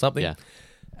Thug or something. Yeah.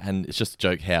 And it's just a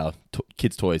joke how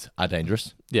kids' toys are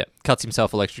dangerous. Yeah, cuts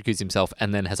himself, electrocutes himself,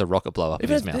 and then has a rocket blow up in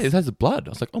his mouth. It has the blood.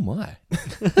 I was like, oh my.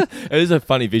 It is a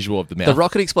funny visual of the mouth. The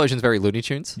rocket explosion's very Looney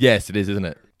Tunes. Yes, it is, isn't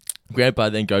it? Grandpa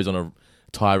then goes on a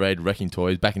tirade wrecking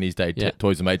toys. Back in his day, Yeah.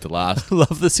 toys are made to last.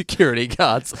 Love the security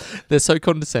guards. They're so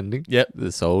condescending. Yep.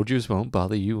 The soldiers won't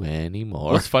bother you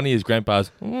anymore. What's funny is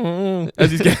Grandpa's as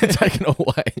he's getting taken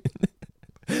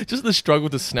away. Just the struggle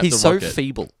to snap He's the so rocket.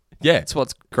 feeble. Yeah, That's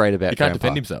what's great about He can't Grandpa.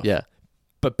 defend himself. Yeah.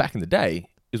 but back in the day,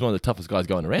 he was one of the toughest guys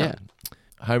going around.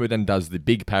 Homer then does the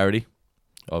big parody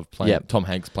of playing Yep. Tom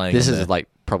Hanks playing. This on is the- like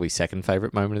probably second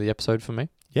favorite moment of the episode for me.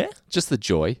 Yeah? Just the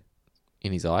joy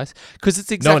in his eyes. Because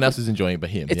it's exactly... No one else is enjoying it but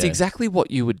him. It's yeah. exactly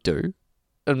what you would do.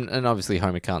 And obviously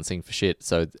Homer can't sing for shit,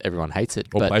 so everyone hates it.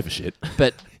 Or play for shit.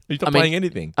 But He's not I mean- playing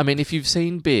anything. I mean, if you've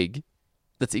seen Big,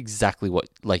 that's exactly what...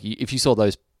 Like, if you saw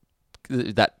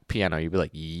that piano, you'd be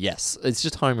like, yes. It's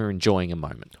just Homer enjoying a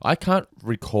moment. I can't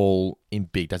recall in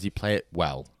Big, does he play it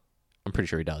well? I'm pretty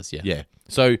sure he does, yeah. Yeah.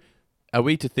 So, are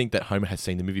we to think that Homer has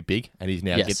seen the movie Big and he's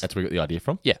now Yes. that's where we got the idea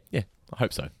from? Yeah. Yeah, I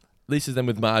hope so. Lisa's then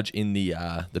with Marge in the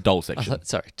doll section.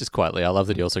 Sorry, just quietly. I love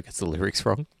that he also gets the lyrics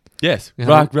wrong. Yes. Yeah.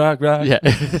 Rock, rock, rock. Yeah.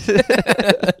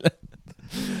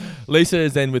 Lisa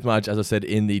is then with Marge, as I said,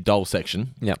 in the doll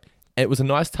section. Yep. It was a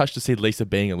nice touch to see Lisa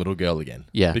being a little girl again.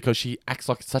 Yeah. Because she acts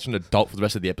like such an adult for the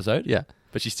rest of the episode. Yeah.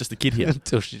 But she's just a kid here.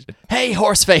 Until she... Hey,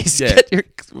 Horseface! Yeah. Get your...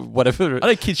 Whatever. I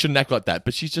know kids shouldn't act like that,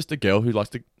 but she's just a girl who likes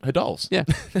her dolls. Yeah.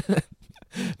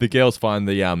 The girls find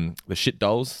the shit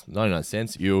dolls, 99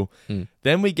 cents, ew. Mm.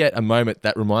 Then we get a moment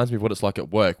that reminds me of what it's like at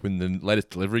work when the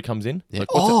latest delivery comes in. Yeah.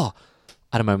 Like, what's it-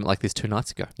 I had a moment like this 2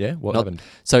 nights ago. Yeah? What Not- happened?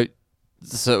 So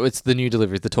it's the new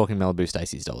delivery, the Talking Malibu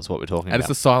Stacey's doll is what we're talking And it's about.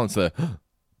 the silence there.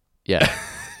 Yeah.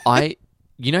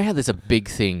 You know how there's a big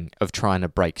thing of trying to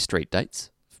break street dates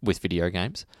with video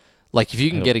games? Like if you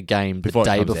can get a game the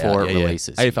day before it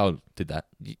releases. AFL did that.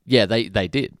 Yeah, they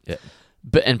did. Yeah.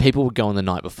 And people would go on the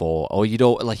night before, or you'd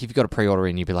all, like if you've got a pre-order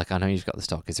in, you'd be like, I know you've got the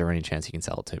stock. Is there any chance you can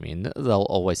sell it to me? And they'll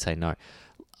always say no.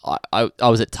 I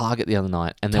was at Target the other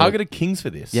night, and Targeted kings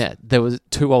for this. yeah, there was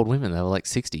 2 old women. They were like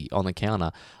 60 on the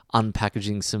counter,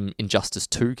 unpackaging some Injustice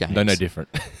 2 games. No different.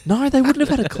 No, they wouldn't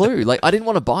have had a clue. Like I didn't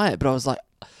want to buy it, but I was like,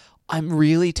 I'm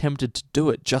really tempted to do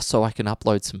it just so I can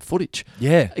upload some footage.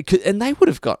 Yeah. And they would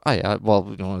have got,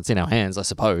 well, it's in our hands, I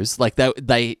suppose. Like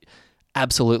they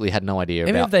absolutely had no idea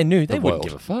Even about if they knew, the they wouldn't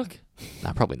world. give a fuck.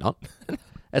 No, probably not.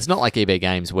 It's not like eBay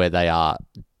Games where they are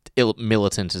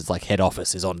militant as like head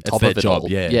office is on top their of it job, all.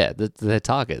 yeah. Yeah, their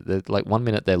target. They're, like 1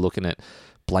 minute they're looking at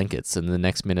blankets, and the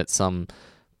next minute some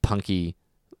punky,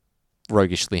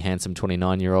 roguishly handsome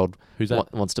 29-year-old Who's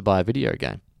that? wants to buy a video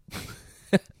game.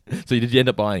 So did you end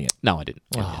up buying it? No, I didn't.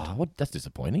 Oh, what? That's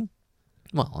disappointing.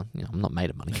 Well, I'm not made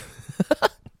of money.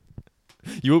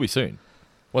 You will be soon.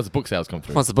 Once the book sales come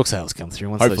through. Once the book sales come through,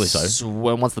 once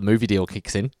Hopefully once the movie deal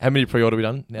kicks in. How many pre-order we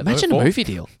done? Now, Imagine though? a 4? movie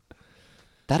deal.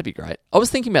 That'd be great. I was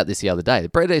thinking about this the other day.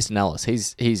 Bret Easton Ellis,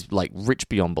 he's like rich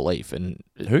beyond belief. And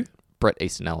Who? Bret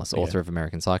Easton Ellis, author of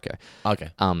American Psycho. Okay.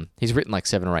 He's written like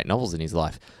 7 or 8 novels in his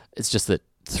life. It's just that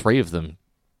 3 of them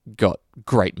got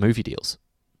great movie deals.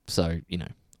 So,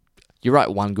 you write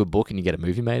one good book and you get a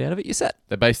movie made out of it, you're set.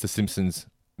 They based the Simpsons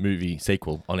movie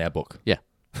sequel on our book. Yeah.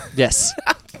 Yes.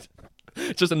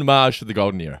 Just an homage to the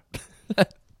golden era.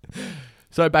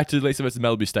 So back to Lisa versus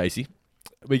Malibu Stacy.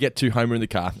 We get to Homer in the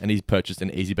car, and he's purchased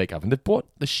an Easy Bake Oven. They've bought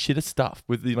the shittest stuff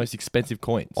with the most expensive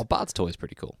coins. Well, Bart's toy is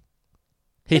pretty cool.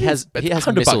 He It has is. It's has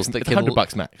 $100 missiles bucks. that It's can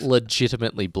 $100 max.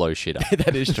 legitimately blow shit up.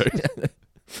 That is true.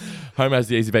 Homer has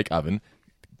the Easy Bake Oven.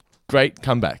 Great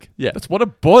comeback. Yeah. That's what I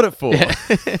bought it for.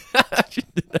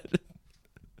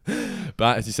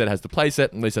 But as you said, it has the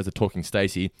playset, and Lisa has the talking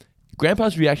Stacy.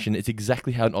 Grandpa's reaction is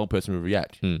exactly how an old person would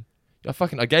react.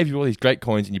 I gave you all these great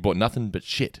coins and you bought nothing but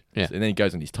shit. Yeah. And then he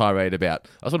goes on his tirade about,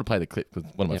 I sort of play the clip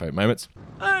because one of my favorite moments.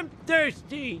 I'm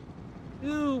thirsty.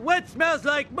 Ooh, what smells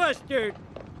like mustard?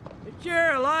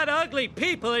 There are a lot of ugly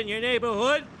people in your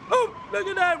neighborhood. Oh, look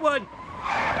at that one.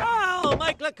 Oh,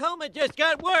 my glaucoma just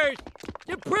got worse.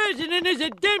 The president is a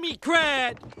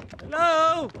Democrat.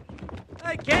 Hello?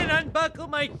 I can't unbuckle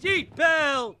my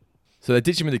seatbelt. So they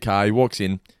ditch him in the car. He walks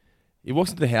into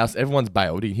the house. Everyone's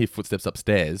bailed. He can hear footsteps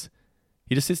upstairs.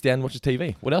 He just sits down and watches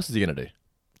TV. What else is he going to do?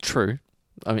 True.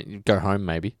 I mean, go home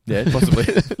maybe. Yeah, possibly.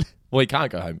 Well, he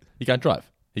can't go home. He can't drive.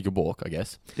 He could walk, I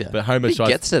guess. Yeah. But Homer he tries.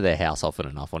 gets to their house often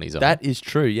enough on his own. That is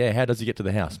true. Yeah. How does he get to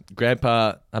the house?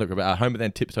 Homer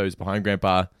then tiptoes behind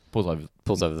Grandpa, pulls over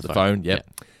the phone. Yep.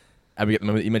 And we get the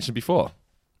moment that you mentioned before.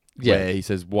 Yeah. Where he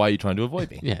says, "Why are you trying to avoid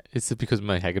me?" Yeah, it's because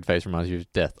my haggard face reminds you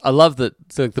of death. I love that.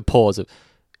 So the pause of,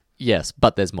 yes,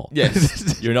 but there's more.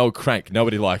 Yes. You're an old crank.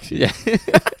 Nobody likes you. Yeah.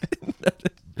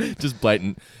 Just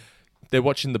blatant. They're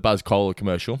watching the Buzz Cola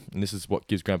commercial, and this is what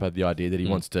gives Grandpa the idea that he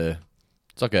wants to.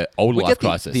 It's like an old We life get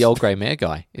crisis. the old grey mare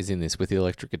guy is in this with the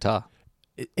electric guitar.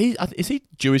 Is he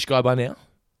Jewish guy by now?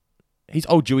 He's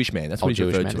old Jewish man. That's what Old he's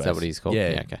Jewish referred man, to is that as. what he's called?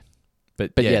 Yeah. Okay.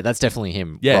 But Yeah, that's definitely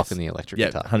him Yes. rocking the electric yeah,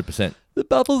 guitar. 100%. The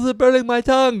bubbles are burning my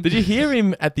tongue. Did you hear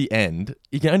him at the end?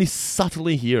 You can only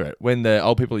subtly hear it when the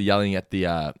old people are yelling at the,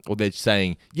 or they're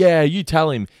saying, "Yeah, you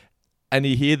tell him." And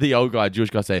you hear the old guy, Jewish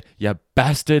guy, say, "You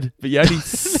bastard," but you only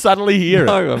subtly hear it.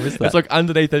 No, I missed that. It's like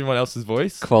underneath everyone else's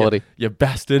voice. Quality. You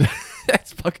bastard.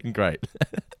 That's fucking great.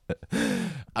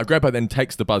 Grandpa then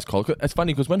takes the Buzz collar. It's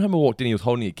funny because when Homer walked in, he was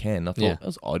holding a can. I thought Yeah. that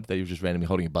was odd that he was just randomly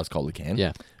holding a Buzz collar can.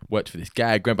 Yeah. Worked for this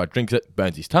gag. Grandpa drinks it,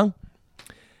 burns his tongue.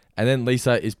 And then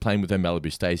Lisa is playing with her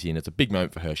Malibu Stacy, and it's a big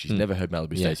moment for her. She's never heard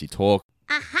Malibu Stacy talk.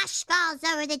 A hush falls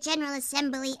over the General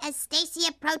Assembly as Stacy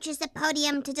approaches the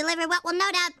podium to deliver what will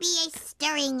no doubt be a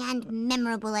stirring and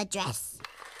memorable address.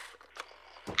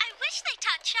 I wish they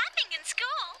taught shopping in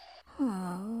school.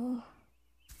 Oh.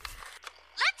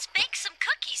 Let's bake some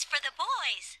cookies for the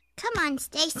boys. Come on,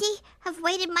 Stacy. I've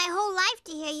waited my whole life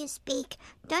to hear you speak.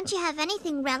 Don't you have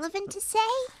anything relevant to say?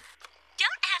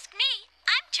 Don't ask me.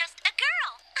 I'm just a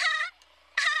girl.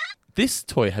 This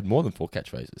toy had more than 4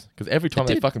 catchphrases because every time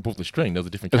they did. fucking pulled the string, there was a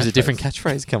different It catchphrase. was a different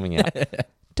catchphrase coming out.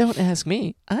 Don't ask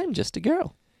me. I'm just a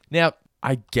girl. Now,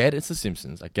 I get it's The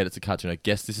Simpsons. I get it's a cartoon. I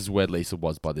guess this is where Lisa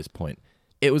was by this point.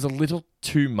 It was a little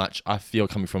too much, I feel,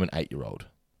 coming from an 8-year-old.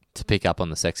 To pick up on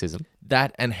the sexism.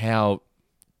 That and how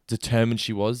determined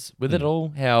she was with it all,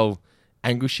 how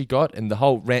angry she got, and the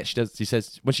whole rant she does. She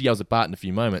says, when she yells at Bart in a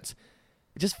few moments,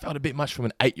 it just felt a bit much from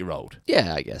an 8-year-old.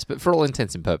 Yeah, I guess. But for all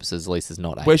intents and purposes, Lisa's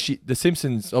not 8. Where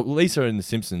Lisa in The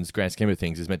Simpsons, grand scheme of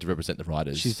things, is meant to represent the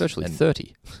writers. She's virtually and-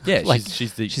 30. Yeah, Like,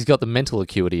 she's got the mental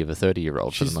acuity of a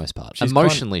 30-year-old for the She's- most part. she's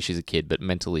Emotionally, she's a kid, but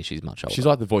mentally, she's much older. she's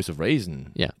like the voice of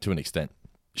reason. Yeah. To an extent.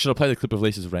 Should I play the clip of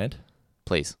Lisa's rant?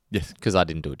 Please. Yes. Because I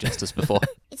didn't do it justice before.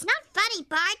 It's not funny,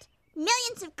 Bart.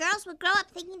 Millions of girls will grow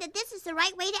up thinking that this is the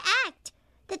right way to act.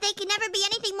 That they can never be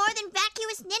anything more than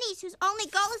vacuous ninnies whose only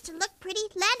goal is to look pretty,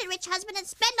 land a rich husband, and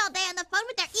spend all day on the phone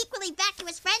with their equally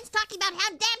vacuous friends talking about how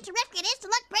damn terrific it is to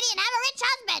look pretty and have a rich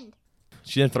husband.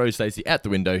 She then throws Stacey out the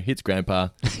window, hits Grandpa.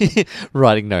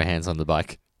 Riding no hands on the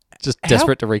bike. Just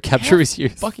desperate to recapture his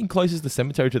youth. Fucking close is the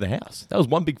cemetery to the house. That was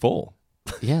one big fall.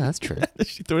 Yeah, that's true.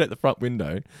 She threw it out the front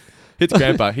window, hits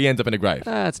Grandpa. He ends up in a grave.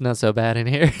 It's not so bad in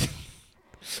here.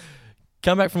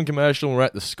 Come back from commercial, we're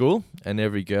at the school, and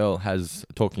every girl has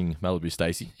talking Malibu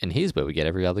Stacy. And here's where we get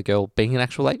every other girl being an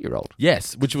actual 8-year-old.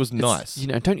 Yes, which was nice. You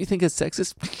know, don't you think it's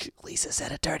sexist? Lisa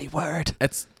said a dirty word.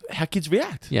 It's how kids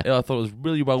react. Yeah. I thought it was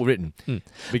really well written. We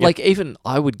get- Like, even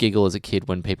I would giggle as a kid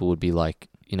when people would be like,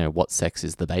 you know, what sex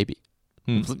is the baby?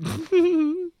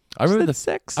 I remember the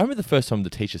sex. I remember the first time the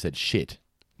teacher said shit.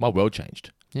 My world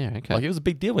changed. Yeah, okay. Like it was a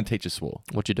big deal when teachers swore.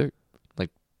 What'd you do? Like,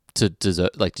 to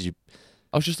dessert? Like, did you...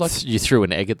 I was just like, you threw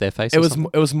an egg at their face? it or was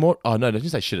something? it was more. Oh no, they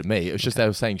didn't say shit at me. It was just they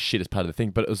were saying shit as part of the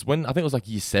thing. But it was when I think it was like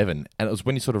year 7, and it was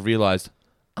when you sort of realized,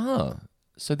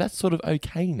 so that's sort of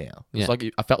okay now. Yeah. It's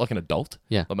like I felt like an adult.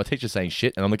 Yeah. Like my teacher's saying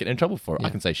shit, and I'm not getting in trouble for it. Yeah. I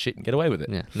can say shit and get away with it.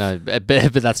 Yeah, no, but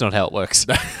that's not how it works.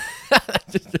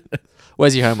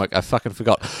 Where's your homework? I fucking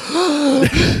forgot. Oh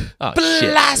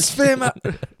shit. Blasphemer!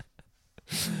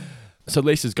 So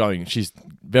Lisa's going. She's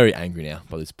very angry now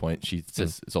by this point. She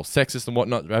says it's all sexist and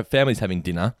whatnot. Her family's having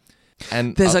dinner,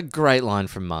 and There's a great line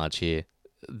from Marge here.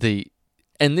 There's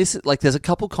a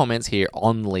couple comments here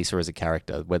on Lisa as a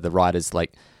character where the writers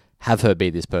like have her be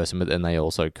this person, but then they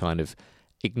also kind of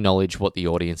acknowledge what the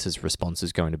audience's response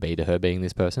is going to be to her being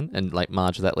this person. And like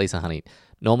Marge, that Lisa, honey,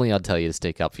 normally I'd tell you to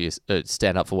stick up for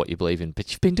stand up for what you believe in,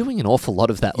 but you've been doing an awful lot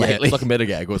of that yeah, lately. it's like a meta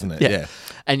gag, wasn't it? Yeah.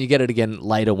 And you get it again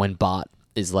later when Bart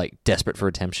is like desperate for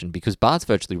attention because Bart's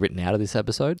virtually written out of this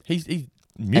episode. He's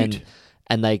mute.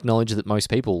 And they acknowledge that most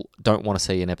people don't want to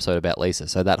see an episode about Lisa.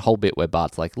 So that whole bit where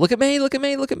Bart's like, look at me, look at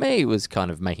me, look at me, was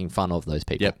kind of making fun of those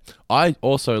people. Yep. I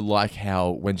also like how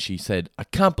when she said, I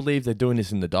can't believe they're doing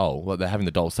this in the doll, like they're having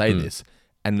the doll say this,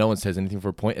 and no one says anything for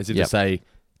a point, as if to say,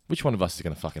 which one of us is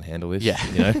going to fucking handle this? Yeah.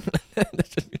 You know?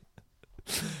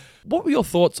 What were your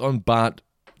thoughts on Bart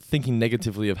thinking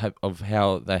negatively of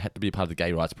how they had to be a part of the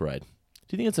gay rights parade?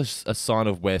 Do you think it's a sign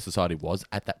of where society was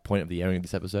at that point of the airing of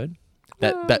this episode?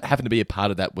 That having to be a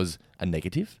part of that was a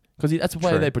negative? Because that's the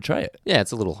way True. they portray it. Yeah,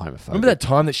 it's a little homophobic. Remember that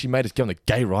time that she made us go on the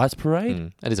gay rights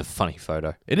parade? That is a funny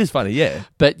photo. It is funny, yeah.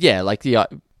 But yeah, like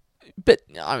but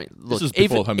I mean, look, is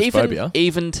before homophobia.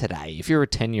 even today, if you're a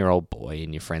 10-year-old boy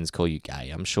and your friends call you gay,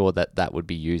 I'm sure that would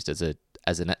be used in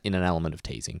an element of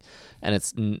teasing, and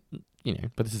it's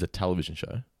But this is a television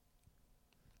show.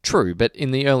 true. But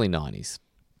in the early 90s,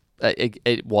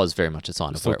 it was very much a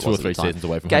sign of Still where it 2 or was at 3 the time. seasons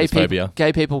away from Gay homophobia.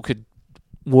 gay people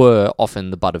were often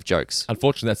the butt of jokes.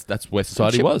 Unfortunately, that's where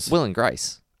society Shit, was. Will and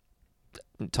Grace, the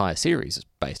entire series is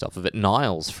based off of it.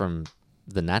 Niles from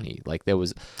The Nanny, like there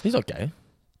was He's not gay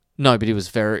no, but it was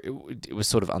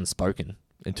sort of unspoken.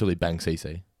 until he banged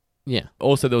Cece. Yeah.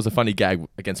 Also, there was a funny gag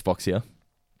against Fox here.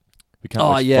 We can't Oh,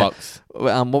 watch yeah. Fox.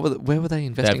 Where were they They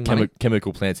investing have money?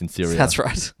 chemical plants in Syria. That's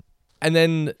right. And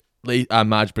then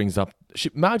Marge brings up...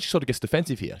 Marge sort of gets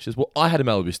defensive here. She says, well, I had a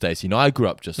Malibu Stacy and I grew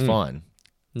up just fine.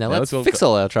 Now Now let's let's all fix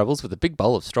all our troubles with a big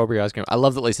bowl of strawberry ice cream. I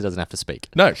love that Lisa doesn't have to speak.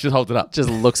 No, she just holds it up. Just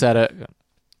looks at it,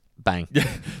 bang. Yeah,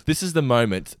 this is the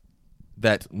moment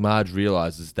that Marge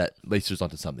realizes that Lisa's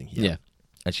onto something here. Yeah.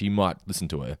 And she might listen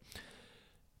to her.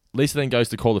 Lisa then goes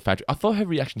to call the factory. I thought her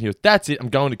reaction here was, that's it, I'm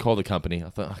going to call the company. I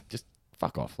thought, oh, just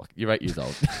fuck off. Like, you're 8 years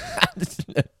old.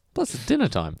 Plus, it's dinner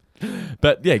time.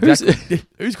 But yeah, exactly.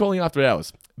 Who's calling after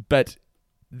hours? But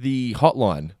the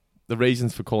hotline, the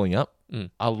reasons for calling up,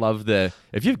 I love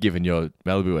if you've given your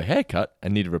Malibu a haircut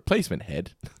and need a replacement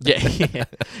head. Yeah.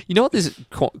 You know what this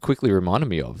quickly reminded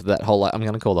me of? That whole, I'm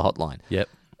going to call the hotline. Yep.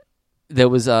 There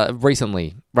was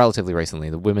relatively recently,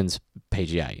 the women's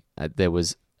PGA. There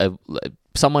was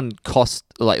someone lost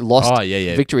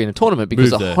victory in a tournament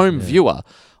because Moved a home viewer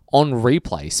on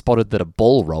replay spotted that a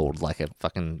ball rolled like a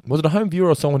fucking. Was it a home viewer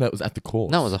or someone that was at the course?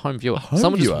 No, it was a home viewer. home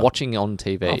Someone viewer? just watching on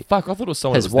TV. Oh, fuck. I thought it was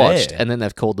someone has that was watched, there. and then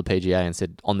they've called the PGA and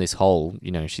said on this hole,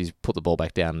 she's put the ball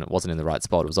back down and it wasn't in the right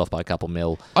spot. It was off by a couple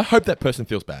mil. I hope that person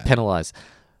feels bad. Penalised.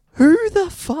 Who the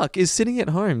fuck is sitting at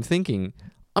home thinking,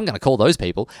 I'm going to call those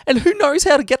people, and who knows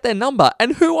how to get their number,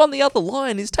 and who on the other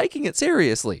line is taking it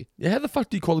seriously? Yeah, how the fuck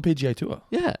do you call the PGA Tour?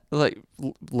 Yeah, like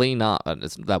Lenar,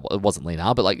 it wasn't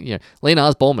Lenar, but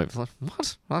Lenar's ball move. Like,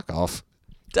 what? Fuck off,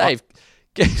 Dave.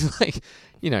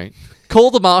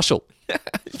 Call the marshal.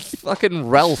 Fucking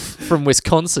Ralph from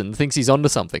Wisconsin thinks he's onto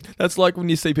something. That's like when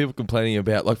you see people complaining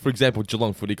about, like, for example,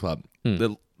 Geelong Footy Club.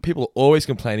 The people are always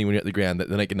complaining when you're at the ground that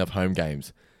they don't get enough home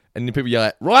games. And then people yell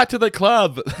out, "Right to the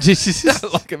club!"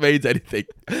 Like it means anything.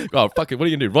 Oh, fuck it. What are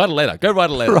you going to do? Write a letter. Go write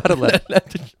a letter. Write a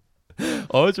letter. I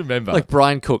always remember. Like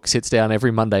Brian Cook sits down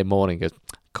every Monday morning and goes,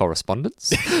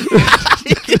 correspondence?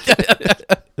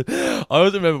 I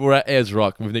always remember we're at Ayers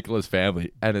Rock with Nicola's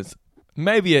family, and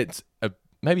maybe it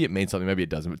means something, maybe it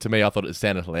doesn't. But to me, I thought it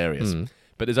sounded hilarious.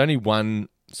 But there's only one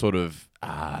sort of,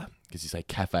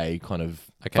 cafe kind of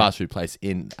fast food place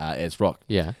in Ayers Rock.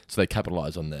 Yeah. So they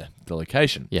capitalise on the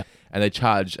location. Yeah. And they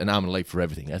charge an arm and a leg for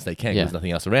everything as they can. 'Cause Yeah. There's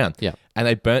nothing else around. Yeah. And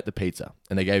they burnt the pizza,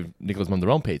 and they gave Nicola's mum the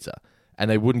wrong pizza, and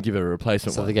they wouldn't give her a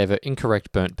replacement So one. they gave her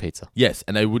incorrect burnt pizza. Yes,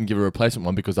 and they wouldn't give her a replacement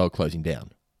one because they were closing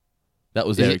down. That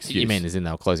was their excuse. You mean as in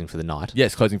they were closing for the night?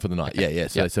 Yes, closing for the night. Okay. Yeah.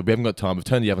 So Yeah. they said, we haven't got time. We've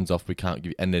turned the ovens off. We can't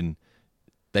give you... And then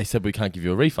they said, we can't give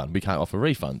you a refund. We can't offer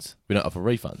refunds. We don't offer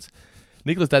refunds.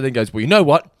 Nicola's dad then goes, well, you know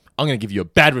what? I'm going to give you a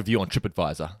bad review on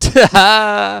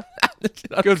TripAdvisor.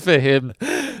 Good for him.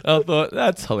 I thought,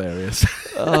 that's hilarious.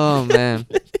 Oh, man.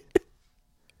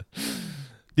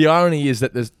 The irony is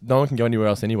that no one can go anywhere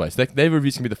else anyway. So their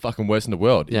reviews can be the fucking worst in the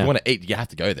world. If Yeah. you want to eat, you have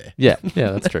to go there. Yeah,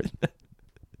 that's true.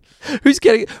 Who's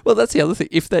getting? Well, that's the other thing.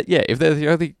 If they're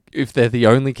the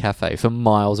only cafe for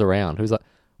miles around, who's like,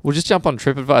 we'll just jump on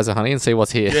TripAdvisor, honey, and see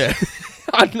what's here. Yeah.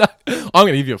 I know. I'm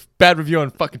going to give you a bad review on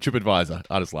fucking TripAdvisor.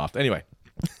 I just laughed. Anyway.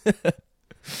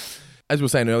 As we were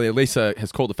saying earlier, Lisa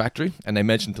has called the factory, and they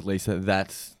mentioned to Lisa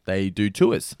that they do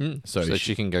tours. So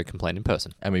she can go complain in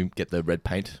person. And we get the red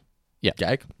paint Yeah.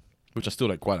 gag, which I still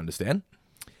don't quite understand.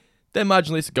 Then Marge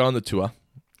and Lisa go on the tour.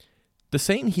 The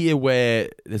scene here where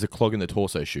there's a clog in the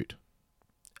torso shoot,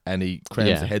 and he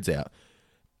crams the heads out.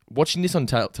 Watching this on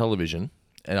television,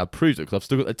 and I proved it because I've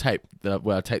still got the tape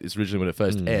where I taped this originally when it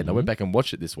first aired, and I went back and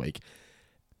watched it this week.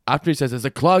 After he says, there's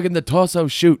a clog in the torso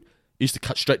shoot, he used to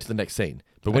cut straight to the next scene.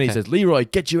 But when he says, Leroy,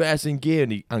 get your ass in gear,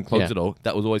 and he unclogs it all,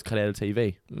 that was always cut out of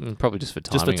TV. Probably just for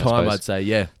timing, Just for time, I suppose. I'd say,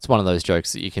 yeah. It's one of those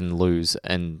jokes that you can lose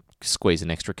and squeeze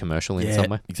an extra commercial in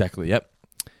somewhere. Exactly, yep.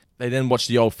 They then watched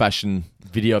the old-fashioned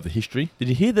video of the history. Did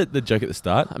you hear the joke at the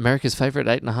start? America's favourite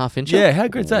 8.5 incher? Yeah, how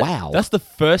great is that? Wow. That's the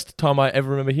first time I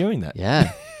ever remember hearing that.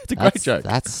 Yeah. It's a great joke.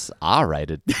 That's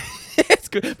R-rated. It's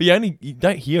good. But you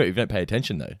don't hear it if you don't pay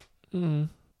attention, though.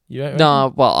 You don't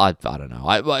No, well, I don't know.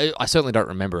 I certainly don't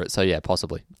remember it, so yeah,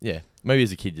 possibly. Yeah. Maybe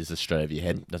as a kid, just straight over your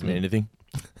head. Doesn't mean anything.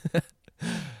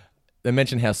 They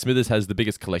mentioned how Smithers has the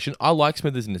biggest collection. I like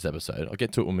Smithers in this episode. I'll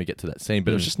get to it when we get to that scene.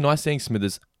 But it was just nice seeing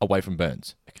Smithers away from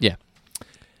Burns. Yeah.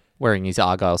 Wearing his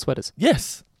Argyle sweaters.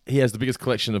 Yes. He has the biggest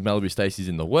collection of Malibu Stacys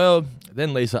in the world.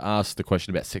 Then Lisa asked the question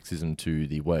about sexism to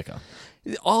the worker.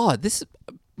 Oh,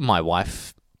 my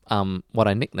wife, what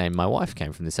I nicknamed my wife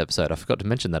came from this episode. I forgot to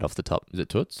mention that off the top. Is it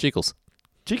Toots? Jiggles.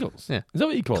 Jiggles? Yeah. Is that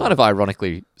what you call Kind it? of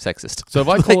ironically sexist. So if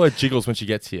I call her Jiggles when she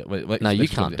gets here... No, you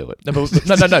can't do it. No,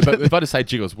 but if I just say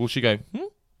Jiggles, will she go,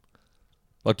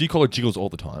 Like, do you call her Jiggles all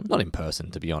the time? Not in person,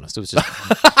 to be honest. It was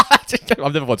just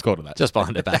I've never once called her that. just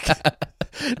behind her back.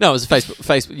 No, it was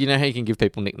Facebook. You know how you can give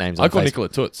people nicknames on I call Facebook? Nicola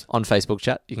Toots. On Facebook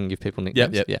chat, you can give people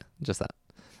nicknames. Yep. Yeah, just that.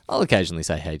 I'll occasionally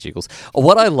say, "Hey, Jiggles."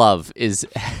 What I love is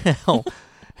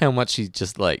how much she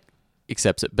just like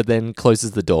accepts it, but then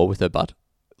closes the door with her butt.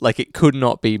 Like it could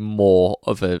not be more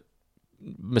of a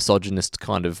misogynist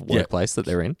kind of workplace that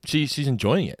they're in. She's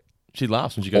enjoying it. She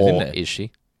laughs when she goes in Or there. is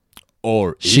she?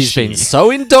 Or is She's she? been so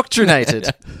indoctrinated.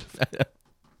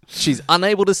 She's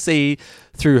unable to see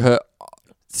through her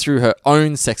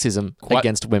own sexism Quite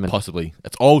against women. Possibly.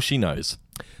 That's all she knows.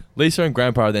 Lisa and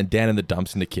Grandpa are then down in the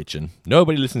dumps in the kitchen.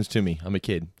 Nobody listens to me. I'm a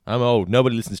kid. I'm old.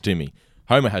 Nobody listens to me.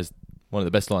 Homer has one of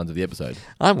the best lines of the episode.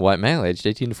 I'm white male, aged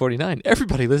 18 to 49.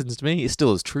 Everybody listens to me. It's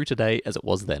still as true today as it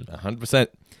was then. 100%.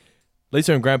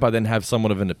 Lisa and Grandpa then have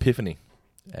somewhat of an epiphany.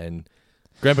 And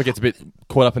Grandpa gets a bit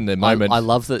caught up in the moment. I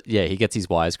love that, he gets his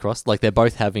wires crossed. Like, they're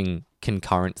both having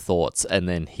concurrent thoughts, and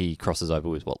then he crosses over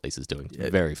with what Lisa's doing.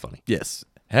 Very funny. Yes.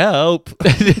 Help.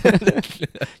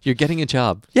 You're getting a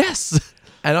job. Yes!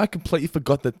 And I completely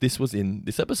forgot that this was in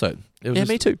this episode. It was Yeah, just,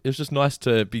 me too. It was just nice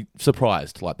to be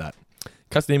surprised like that.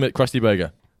 Cuts to him at Krusty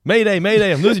Burger. Mayday,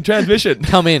 Mayday, I'm losing transmission.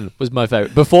 Come in was my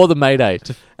favorite. Before the Mayday,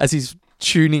 as he's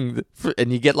tuning,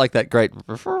 and you get like that great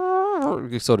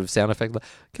sort of sound effect. Like,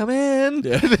 come in.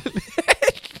 Yeah.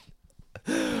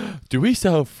 Do we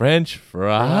sell French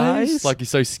fries? Fries? Like he's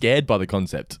so scared by the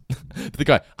concept. But the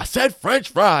guy, I said French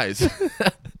fries.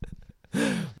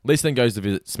 Lisa then goes to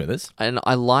visit Smithers. And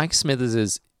I like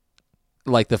Smithers's,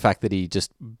 like the fact that he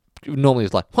just normally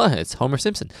is like, why, it's Homer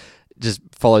Simpson. Just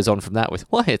follows on from that with,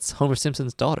 why, it's Homer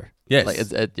Simpson's daughter. Yes. Like,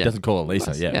 yeah. Doesn't call her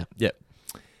Lisa. Nice. Yeah.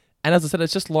 And as I said,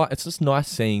 it's just nice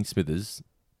seeing Smithers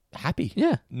happy.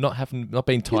 Yeah. Not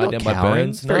being He's tied not down by cowering.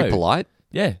 burns. Very No. polite,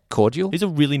 Yeah. cordial. He's a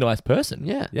really nice person.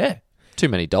 Yeah. Yeah. Too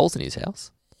many dolls in his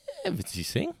house. Yeah, it's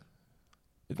his thing.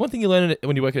 One thing you learn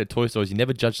when you work at a toy store is you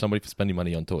never judge somebody for spending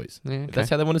money on toys. Yeah, If okay. that's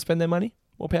how they want to spend their money,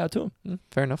 more power to them.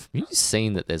 Fair enough. You've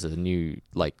seen that there's a new,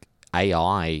 like,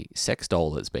 AI sex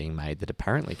doll that's being made that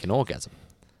apparently can orgasm.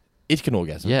 It can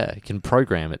orgasm. Yeah, it can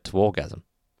program it to orgasm.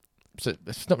 So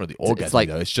it's not really orgasm like-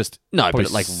 though. It's just No, probably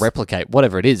but like replicate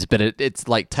whatever it is. But it's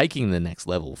like taking the next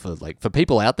level for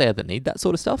people out there that need that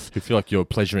sort of stuff. who feel like you're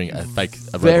pleasuring a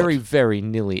Very, robot. very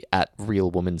nearly at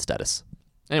real woman status.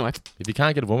 Anyway, If you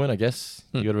can't get a woman, I guess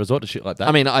you got to resort to shit like that.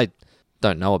 I mean, I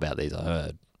don't know about these. I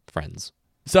heard friends.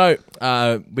 So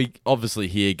we obviously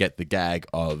here get the gag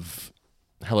of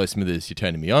 "Hello Smithers, you're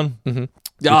turning me on."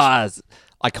 It's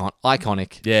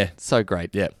iconic. Yeah, So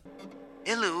great. yeah.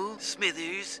 Hello,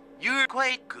 Smithers. You're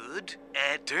quite good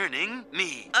at turning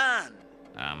me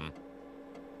on.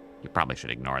 You probably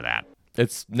should ignore that.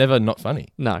 It's never not funny.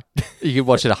 No, you could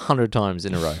watch it 100 times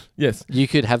in a row. Yes. You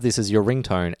could have this as your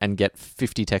ringtone and get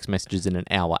 50 text messages in an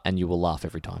hour, and you will laugh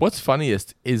every time. What's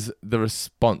funniest is the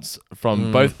response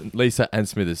from both Lisa and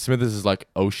Smithers. Smithers is like,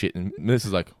 "Oh shit," and Smithers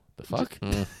is like, "The fuck?"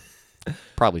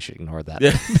 Probably should ignore that.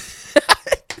 Yeah.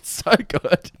 It's so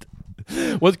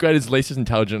good. What's great is Lisa's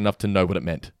intelligent enough to know what it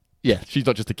meant. Yeah. She's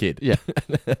not just a kid. Yeah.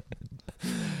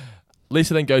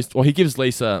 Lisa then goes, he gives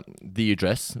Lisa the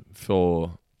address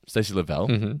for Stacey Lavelle,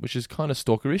 which is kind of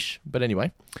stalkerish. But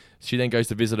anyway, she then goes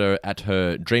to visit her at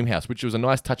her dream house, which was a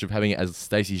nice touch of having it as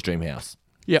Stacey's dream house.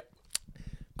 Yep.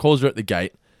 Calls her at the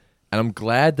gate, and I'm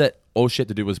glad that all she had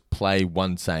to do was play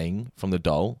one saying from the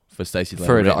doll for Stacey For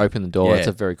her to Lavelle. open the door. Yeah. It's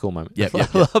a very cool moment. Yep, I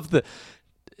yep, yep. love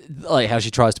like how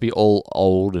she tries to be all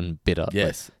old and bitter. Like,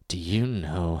 Yes. do you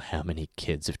know how many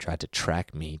kids have tried to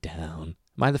track me down?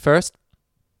 Am I the first?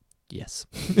 Yes.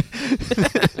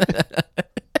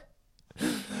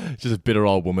 Just a bitter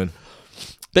old woman.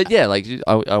 But yeah, like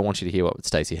I want you to hear what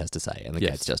Stacey has to say, and the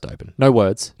Yes. gate's just open. No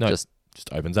words. No. Just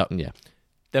Just opens up. yeah,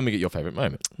 Then we get your favourite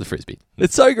moment. the frisbee.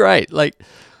 It's so great. Like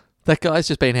that guy's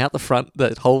just been out the front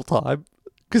that whole time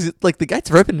because like the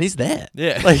gates are open and he's there.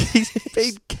 Yeah. Like he's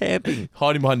been camping.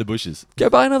 Hiding behind the bushes. Go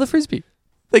buy another frisbee.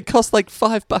 They cost like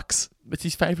 $5 It's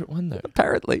his favourite one, though.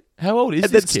 apparently. How old is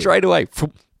And then this kid? straight away.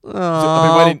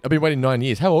 I've been waiting 9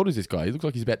 years. How old is this guy? He looks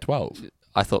like he's about 12.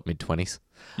 I thought mid-20s.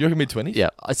 You reckon mid-20s? Yeah,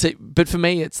 I see. But for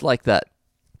me, it's like that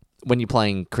when you're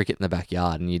playing cricket in the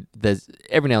backyard, and there's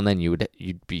every now and then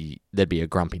there'd be a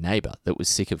grumpy neighbour that was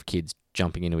sick of kids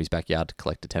jumping into his backyard to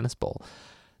collect a tennis ball,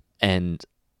 and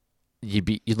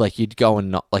you'd go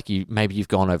and knock, maybe you've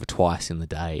gone over twice in the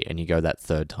day, and you go that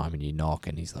third time and you knock,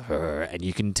 and he's like, "Arr," and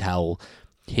you can tell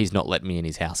he's not letting me in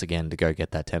his house again to go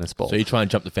get that tennis ball. So you try and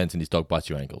jump the fence and his dog bites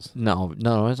your ankles. No, I'm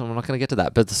not going to get to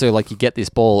that. But so, like, you get this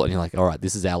ball and you're like, all right,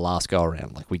 this is our last go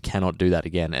around. Like, we cannot do that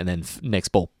again. And then next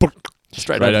ball,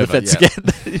 straight over the fence yeah.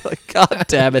 again. You're like, God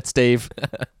damn it, Steve.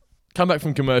 Come back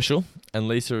from commercial, and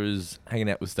Lisa is hanging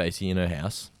out with Stacey in her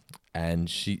house, and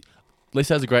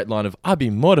Lisa has a great line of, "I'd be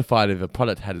mortified if a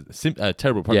product had a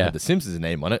terrible product Yeah. had the Simpsons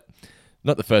name on it."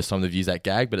 Not the first time they've used that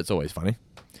gag, but it's always funny.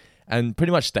 And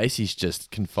pretty much Stacey's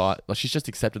just she's just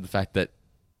accepted the fact that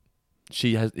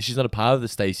she's not a part of the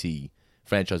Stacey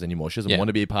franchise anymore. She doesn't Yeah. want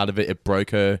to be a part of it. It broke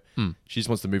her. Mm. She just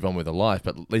wants to move on with her life.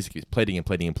 But Lisa keeps pleading and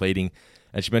pleading and pleading.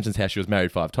 And she mentions how she was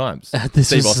married 5 times.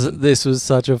 Steve Austin. This was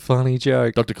such a funny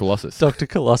joke. Dr. Colossus. Dr.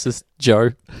 Colossus, Joe.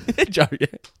 Joe, yeah.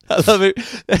 I love it.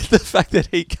 The fact that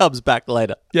he comes back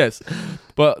later. Yes.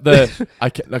 But I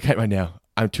can't right now.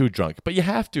 I'm too drunk. But you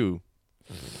have to.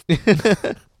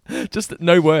 Just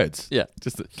no words. Yeah.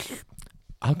 Just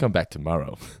I'll come back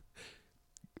tomorrow.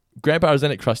 Grandpa is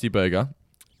then at Krusty Burger.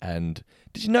 And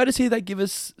did you notice here they give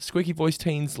us Squeaky Voice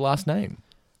Teen's last name?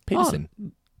 Peterson.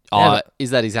 Yeah, Is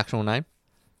that his actual name?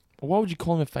 why would you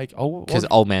call him a fake? Oh, Because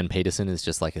Old Man Peterson is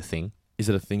just like a thing. is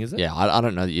it a thing, is it? Yeah, I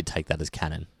don't know that you'd take that as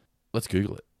canon. Let's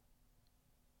Google it.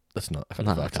 Let's not.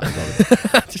 No, I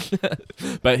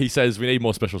can't But he says we need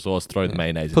more special sauce. Throw the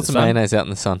mayonnaise in Put the some sun. mayonnaise out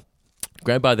in the sun.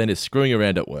 Grandpa then is screwing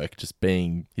around at work, just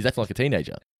being... He's acting like a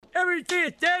teenager. Ever see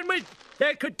a sandwich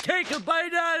that could take a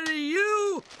bite out of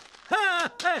you?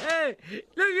 Ha ha ha!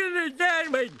 Look at the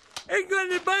sandwich. It's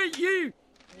gonna bite you.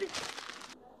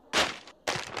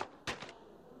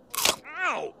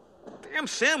 Ow! Damn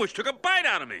sandwich took a bite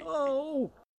out of me.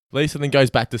 Oh. Lisa then goes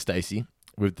back to Stacy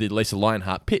with the Lisa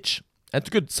Lionheart pitch. And it's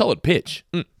a good, solid pitch.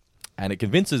 And it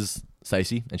convinces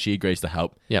Stacy, and she agrees to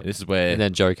help. Yep. And this is where... And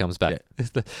then Joe comes back.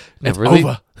 Yeah. Now, It's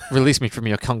over. Release me from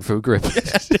your kung fu grip.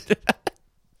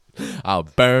 I'll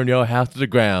burn your house to the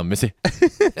ground, missy.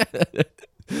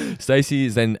 Stacy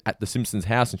is then at the Simpsons'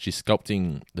 house, and she's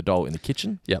sculpting the doll in the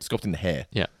kitchen. Yep. Sculpting the hair.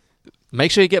 Yeah.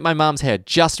 Make sure you get my mom's hair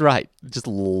just right. Just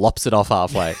lops it off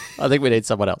halfway. I think we need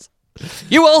someone else.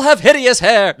 You all have hideous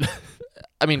hair.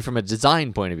 I mean, from a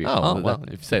design point of view. Oh, well. well,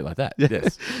 if you say it like that,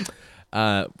 yes.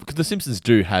 Because the Simpsons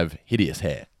do have hideous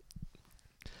hair.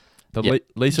 The Yeah.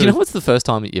 Lisa, Do you know what's the first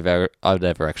time that I've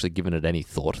ever actually given it any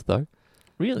thought, though?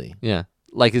 really? Yeah.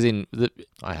 Like, as in,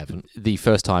 I haven't. the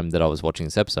first time that I was watching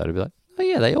this episode, I'd be like, oh,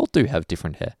 yeah, they all do have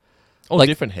different hair. All Like,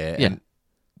 different hair. yeah. And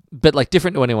But, like,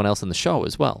 different to anyone else in the show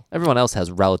as well. Everyone else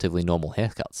has relatively normal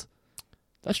haircuts.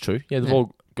 that's true. Yeah, they've Yeah.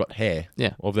 all got hair.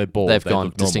 Yeah. Or if they're bald, They've they gone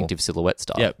look normal. distinctive silhouette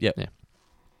style. Yep, yep. Yeah.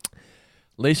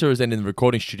 Lisa is then in the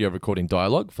recording studio recording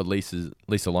dialogue for Lisa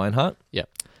Lionheart. Yeah.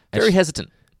 And Very she hesitant.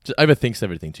 just overthinks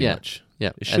everything too Yeah. much. Yeah.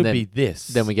 It And should then- be this.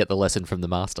 Then we get the lesson from the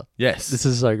master. Yes. This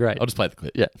is so great. I'll just play the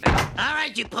clip. Yeah. All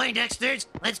right, you Poindexters,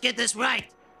 let's get this right.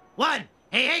 1,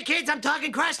 hey, kids, I'm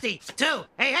talking Krusty. 2,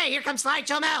 hey, here comes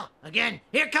Sideshow Mel. Again,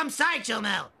 here comes Sideshow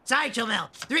Mel.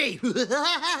 3,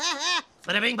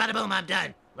 bada bing, bada boom, I'm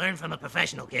done. Learn from a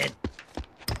professional, kid.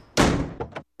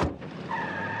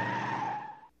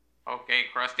 Okay,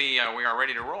 Krusty, we are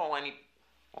ready to roll.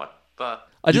 What the?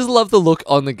 I just love the look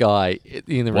on the guy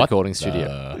in the What recording the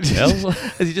studio. hell?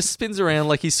 As he just spins around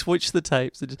like he switched the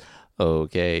tapes. And just,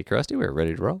 okay, Krusty, we're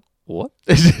ready to roll. What?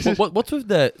 What's with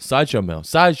the Sideshow Mel?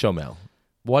 Sideshow Mel.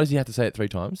 Why does he have to say it 3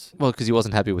 times? Well, because he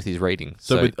wasn't happy with his rating.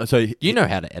 So You know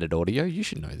how to edit audio. You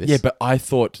should know this. Yeah, but I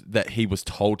thought that he was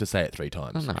told to say it 3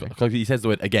 times. Oh, no. Because he says the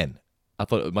word again. I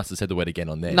thought it must have said the word again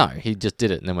on there. No, he just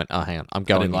did it and then went, oh, hang on, I'm I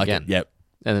going didn't like again. it. Yep.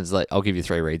 And it's like, I'll give you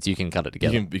 3 reads. You can cut it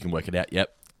together. You can work it out.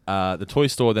 Yep. The toy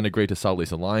store then agreed to sell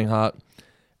Lisa Lionheart,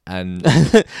 and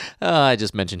I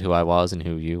just mentioned who I was and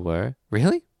who you were.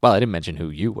 Really? Well, I didn't mention who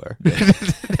you were.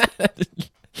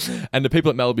 and the people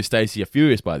at Malibu Stacy are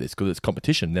furious by this because it's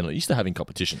competition. They're not used to having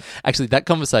competition. Actually, that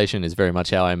conversation is very much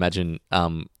how I imagine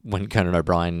when Conan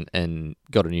O'Brien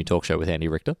got a new talk show with Andy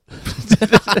Richter.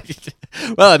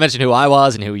 Well, I mentioned who I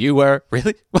was and who you were.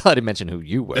 Really? Well, I didn't mention who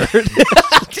you were.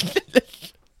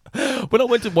 When I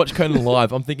went to watch Conan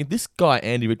live, I'm thinking this guy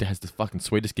Andy Richter has the fucking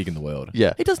sweetest gig in the world.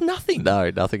 Yeah. He does nothing. No,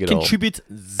 nothing at all. Contributes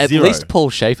At zero. least Paul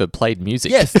Schaefer played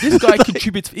music. Yes, this guy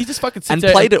contributes. He just fucking sits and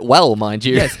there played it well, mind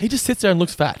you. Yes, he just sits there and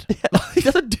looks fat. He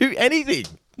doesn't do anything.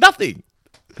 Nothing.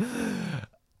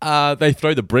 They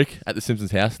throw the brick at the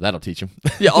Simpsons house. That'll teach him.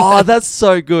 Yeah. Oh, that's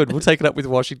so good. We'll take it up with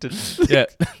Washington. Yeah.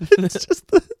 It's just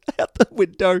out the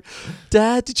window.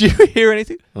 Dad, did you hear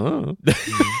anything? Oh.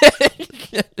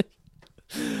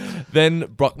 Then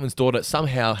Brockman's daughter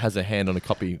somehow has a hand on a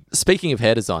copy. Speaking of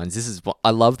hair designs, this is what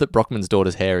I love that Brockman's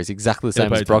daughter's hair is exactly the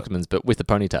same as ponytail. Brockman's, but with a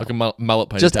ponytail. Like a mullet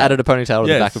ponytail. Just added a ponytail to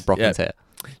the Yes, back of Brockman's yeah. hair.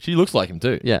 She looks like him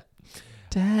too. Yeah.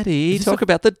 Daddy, Is this talk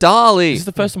about the dolly. Is this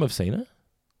the first time I've seen her?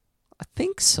 I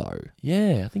think so.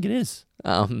 Yeah, I think it is.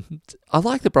 I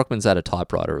like that Brockman's at a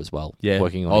typewriter as well. Yeah,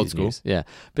 Working on old his school. news. Yeah.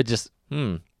 But just,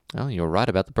 oh, you're right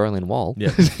about the Berlin Wall.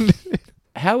 Yeah.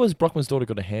 How has Brockman's daughter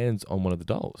got her hands on one of the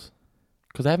dolls?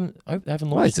 Because they haven't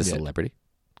Well, launched he's a it yet. celebrity. Do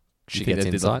She you think gets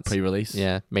they did like insights. pre-release?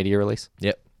 Yeah, media release.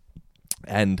 Yep.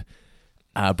 And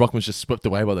Brockman's just swept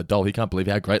away by the doll. He can't believe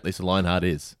how great Lisa Lionheart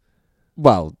is.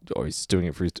 Well, or he's doing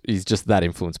it for he's just that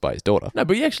influenced by his daughter. No,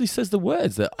 but he actually says the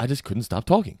words that I just couldn't stop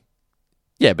talking.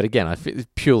 Yeah, but again, I feel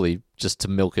purely just to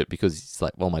milk it because it's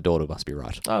like, well, my daughter must be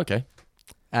right. Oh, okay.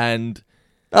 And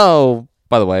Oh,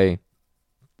 by the way,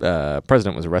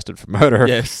 President was arrested for murder.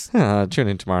 yes, Tune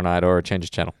in tomorrow night or change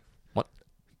his channel. What?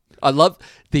 I love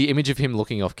the image of him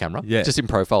looking off camera. Yeah. Just in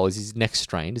profile as his neck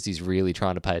strained, as he's really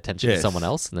trying to pay attention to Yes. someone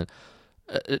else. And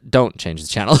then, don't change the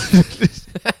channel.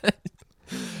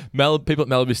 people at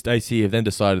Malibu Stacy have then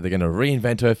decided they're going to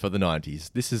reinvent her for the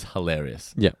 90s. This is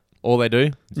hilarious. Yeah. All they do,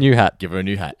 New hat. give her a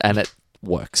new hat. And it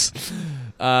works.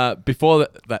 Before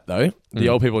that, though, the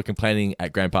old people are complaining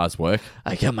at Grandpa's work.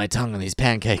 I got my tongue on these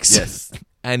pancakes. Yes.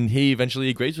 And he eventually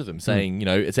agrees with them, saying, you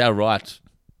know, it's our right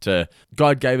to...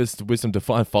 God gave us the wisdom to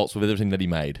find faults with everything that he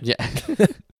made. Yeah.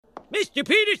 Mr.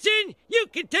 Peterson, you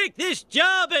can take this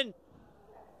job and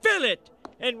fill it.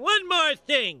 And one more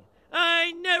thing.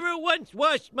 I never once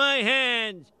washed my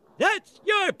hands. That's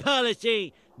your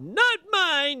policy, not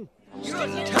mine.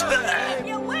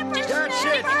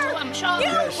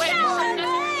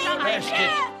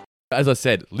 As I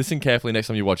said, listen carefully next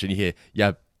time you watch it and you hear,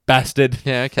 "Yeah, bastard."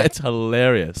 Yeah, okay. It's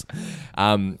hilarious.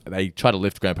 They try to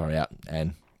lift Grandpa out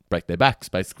and break their backs,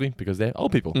 basically, because they're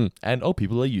old people. And old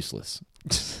people are useless.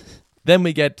 Then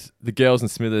we get the girls and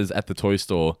Smithers at the toy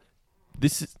store.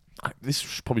 This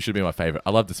probably should be my favorite.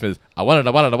 I love the Smithers. I want it.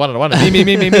 I want it.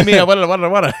 Me. I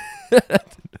want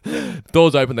it.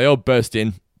 Doors open. They all burst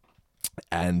in.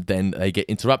 And then they get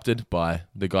interrupted by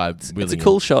the guy wheeling. It's a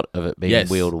cool shot of it being Yes.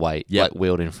 wheeled away, Yep. like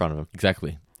wheeled in front of him.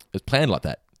 Exactly. It's planned like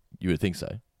that. You would think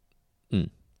so.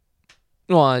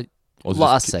 Well, I, Or was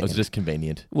last it second. just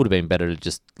convenient? Would have been better to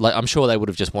just, like, I'm sure they would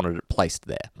have just wanted it placed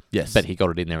there. Yes. But he got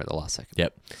it in there at the last second.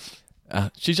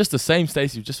 Yep. She's just the same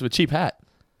Stacey, just with a cheap hat.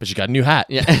 But she got a new hat.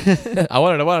 Yeah. I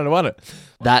want it.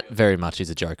 That very much is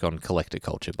a joke on collector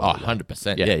culture, by Oh, the way.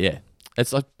 100%. Yeah. Yeah.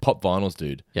 It's like pop vinyls,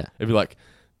 dude. Yeah. It'd be like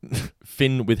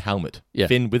Finn with helmet. Yeah.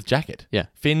 Finn with jacket. Yeah.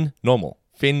 Finn normal.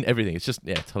 Finn everything. It's just,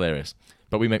 it's hilarious.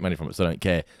 But we make money from it, so I don't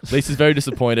care. Lisa's very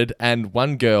disappointed, and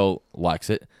one girl likes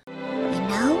it. You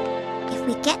know, if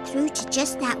we get through to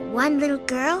just that one little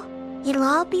girl, it'll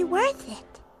all be worth it.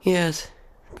 Yes,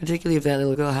 particularly if that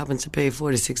little girl happens to pay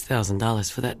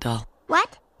 $46,000 for that doll.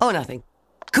 What? Oh, nothing.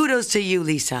 Kudos to you,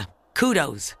 Lisa.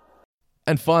 Kudos.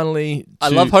 And finally... I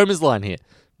love Homer's line here.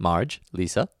 Marge,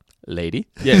 Lisa, lady.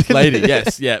 Yes, lady,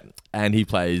 yes, yeah. And he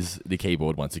plays the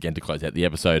keyboard once again to close out the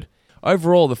episode.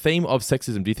 Overall, the theme of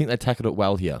sexism, do you think they tackled it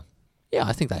well here? Yeah,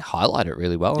 I think they highlight it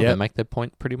really well and Yeah. they make their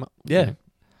point pretty much. Yeah.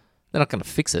 They're not going to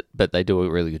fix it, but they do a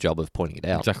really good job of pointing it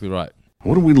out. Exactly right.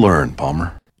 What did we learn,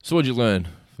 Palmer? So what did you learn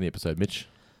from the episode, Mitch?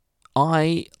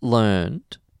 I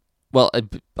learned... Well,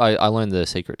 I learned the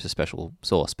secret to special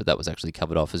sauce, but that was actually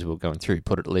covered off as we were going through.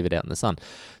 Leave it out in the sun.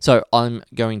 So I'm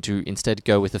going to instead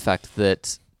go with the fact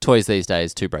that toys these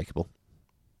days too breakable.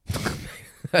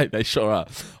 Hey, they sure are.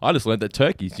 I just learned that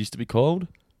turkeys used to be called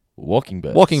walking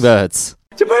birds. Walking birds.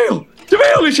 Jamil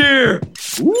is here!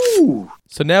 Ooh.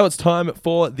 So now it's time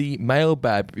for the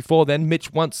mailbag. But before then,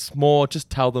 Mitch, once more, just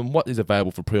tell them what is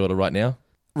available for pre-order right now.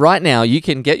 Right now, you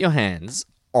can get your hands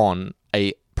on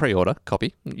a pre-order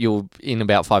copy. In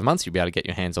about 5 months, you'll be able to get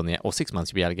your hands on or 6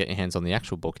 months, you'll be able to get your hands on the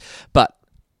actual book. But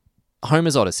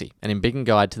Homer's Odyssey, an embiggen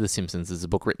guide to The Simpsons, is a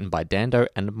book written by Dando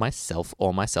and myself,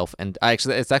 and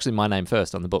it's actually my name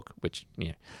first on the book, which,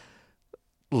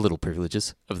 little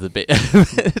privileges of the bit.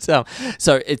 So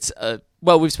it's,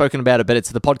 we've spoken about it, but it's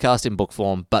the podcast in book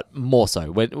form, but more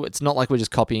so. It's not like we're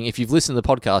just copying. If you've listened to the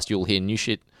podcast, you'll hear new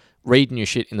shit, read new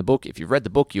shit in the book. If you've read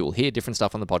the book, you'll hear different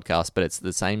stuff on the podcast, but it's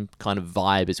the same kind of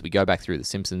vibe as we go back through The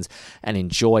Simpsons and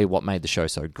enjoy what made the show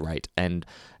so great. And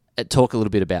talk a little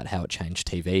bit about how it changed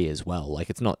TV as well. Like,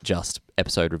 it's not just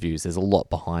episode reviews. There's a lot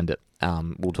behind it.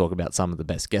 We'll talk about some of the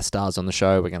best guest stars on the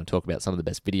show. We're going to talk about some of the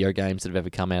best video games that have ever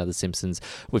come out of The Simpsons.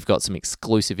 We've got some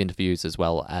exclusive interviews as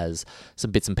well as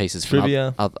some bits and pieces from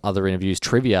Trivia. other interviews.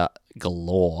 Trivia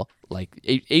galore. Like,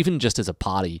 even just as a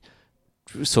party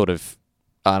sort of,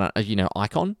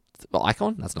 icon?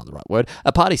 That's not the right word.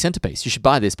 A party centerpiece. You should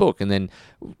buy this book. And then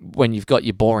when you've got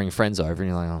your boring friends over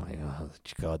and you're like, oh my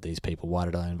God, these people, why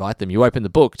did I invite them? You open the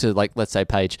book to, like, let's say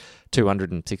page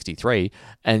 263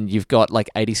 and you've got like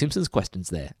 80 Simpsons questions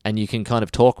there and you can kind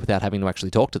of talk without having to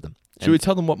actually talk to them. Should we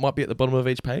tell them what might be at the bottom of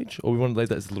each page? Or we want to leave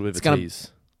that as a little bit of a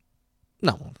tease?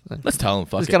 No. Let's tell them,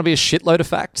 There's going to be a shitload of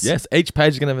facts. Yes, each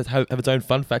page is going to have its own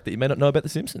fun fact that you may not know about The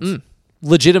Simpsons.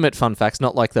 Legitimate fun facts,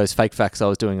 not like those fake facts I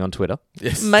was doing on Twitter.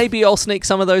 Yes. Maybe I'll sneak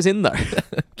some of those in, though.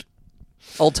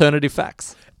 Alternative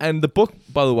facts. And the book,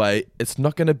 by the way, it's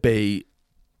not going to be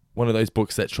one of those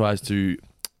books that tries to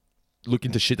look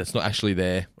into shit that's not actually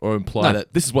there or imply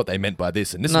that this is what they meant by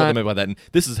this and this is what they meant by that and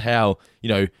this is how,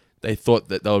 they thought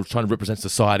that they were trying to represent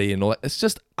society and all that. It's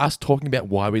just us talking about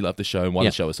why we love the show and why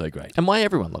the show is so great. And why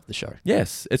everyone loved the show.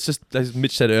 Yes, it's just, as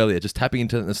Mitch said earlier, just tapping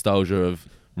into the nostalgia of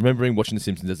remembering watching The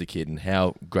Simpsons as a kid and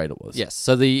how great it was. Yes,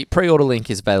 so the pre-order link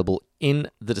is available in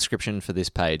the description for this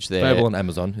page. Available on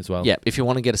Amazon as well. Yeah, if you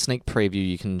want to get a sneak preview,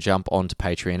 you can jump onto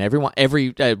Patreon.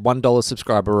 Every $1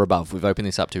 subscriber or above, we've opened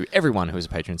this up to everyone who is a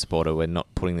Patreon supporter. We're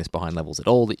not putting this behind levels at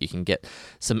all, that you can get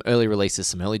some early releases,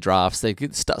 some early drafts.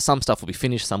 Some stuff will be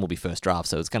finished, some will be first draft,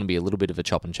 so it's going to be a little bit of a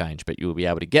chop and change, but you will be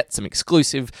able to get some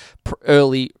exclusive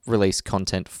early release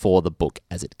content for the book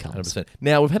as it comes. 100%.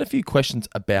 Now, we've had a few questions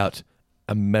about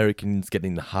Americans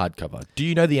getting the hardcover. Do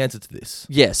you know the answer to this?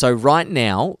 Yeah, so right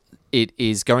now it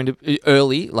is going to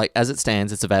early, like as it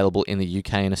stands, it's available in the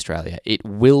UK and Australia. It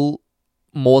will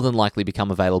more than likely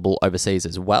become available overseas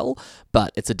as well,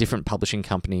 but it's a different publishing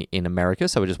company in America,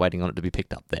 so we're just waiting on it to be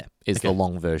picked up there, is the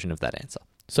long version of that answer.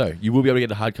 So you will be able to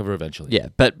get a hardcover eventually? Yeah,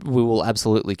 but we will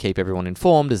absolutely keep everyone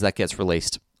informed as that gets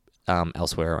released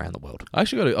elsewhere around the world. I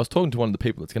was talking to one of the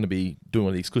people that's going to be doing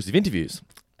one of the exclusive interviews,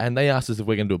 and they asked us if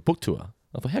we're going to do a book tour.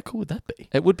 I thought, how cool would that be?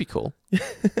 It would be cool.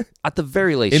 At the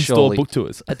very least, in-store book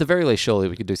tours. At the very least, surely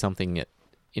we could do something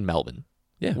in Melbourne.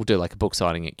 Yeah. We'll do like a book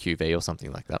signing at QV or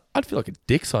something like that. I'd feel like a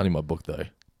dick signing my book, though.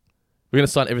 We're going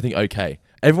to sign everything okay.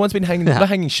 Everyone's been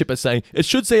hanging ship as saying, it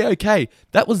should say okay.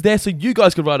 That was there so you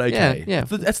guys could write okay. Yeah.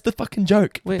 That's the fucking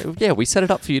joke. We set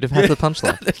it up for you to have the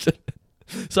punchline.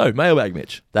 So, mailbag,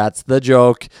 Mitch. That's the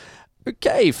joke.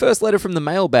 Okay, first letter from the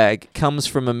mailbag comes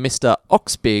from a Mr.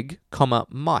 Oxbig,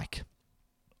 Mike.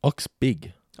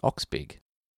 Oxbig,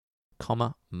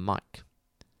 Mike.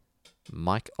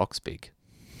 Mike Oxbig.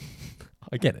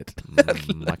 I get it.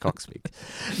 Mike Oxbig.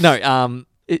 No,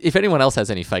 if anyone else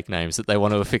has any fake names that they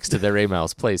want to affix to their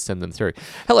emails, please send them through.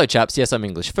 Hello, chaps. Yes, I'm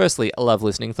English. Firstly, I love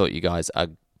listening. Think you guys are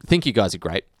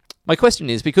great. My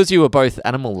question is, because you are both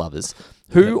animal lovers,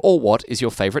 who or what is your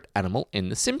favourite animal in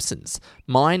The Simpsons?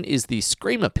 Mine is the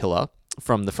Screamer Pillar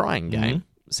from The Frying Game,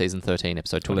 Season 13,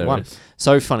 Episode 21. Hilarious.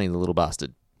 So funny, the little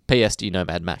bastard. P.S. Do you know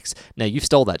Mad Max? Now, you've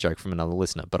stole that joke from another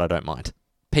listener, but I don't mind.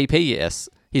 P.P.S.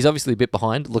 He's obviously a bit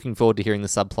behind. Looking forward to hearing the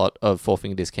subplot of Four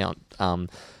Finger Discount and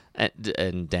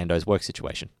Dando's work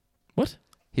situation. What?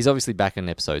 He's obviously back in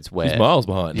episodes where... He's miles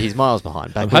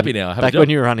behind. I'm happy now. I have back when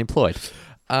you were unemployed.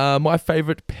 My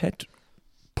favourite pet,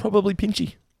 probably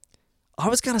Pinchy. I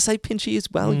was going to say Pinchy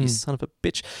as well, you son of a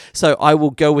bitch. So I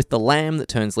will go with the lamb that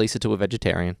turns Lisa to a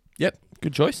vegetarian. Yep,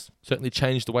 good choice. Certainly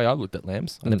changed the way I looked at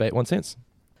lambs. I never ate one since.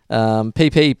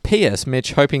 P.S.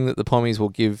 Mitch, hoping that the Pommies will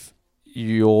give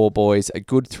your boys a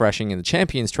good thrashing in the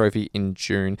Champions Trophy in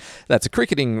June. That's a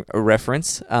cricketing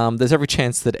reference. There's every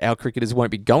chance that our cricketers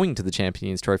won't be going to the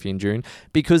Champions Trophy in June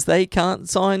because they can't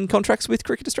sign contracts with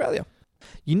Cricket Australia.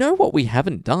 You know what we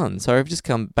haven't done? So I've just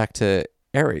come back to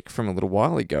Eric from a little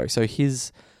while ago. So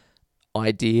his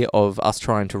idea of us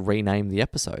trying to rename the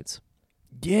episodes.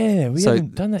 Yeah, we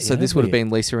haven't done that yet. So this would have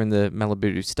been Lisa in the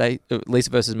Malibu State,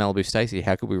 Lisa versus Malibu Stacy.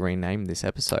 How could we rename this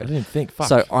episode? I didn't think. Fuck.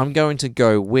 So I'm going to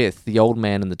go with The Old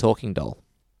Man and the Talking Doll.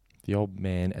 The Old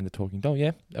Man and the Talking Doll.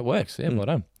 Yeah, that works. Yeah, well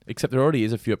done. Except there already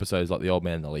is a few episodes like The Old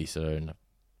Man and the Lisa and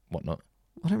whatnot.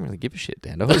 I don't really give a shit,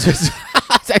 Dan. It's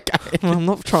okay. I'm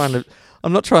not trying to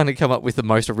come up with the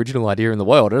most original idea in the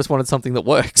world. I just wanted something that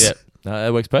works. Yeah, no,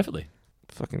 that works perfectly.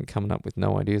 Fucking coming up with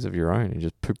no ideas of your own and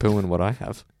just poo-pooing what I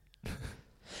have.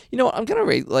 You know what? I'm going to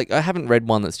read, I haven't read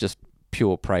one that's just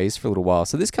pure praise for a little while.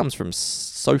 So this comes from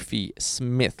Sophie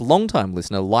Smith, long-time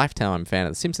listener, lifetime fan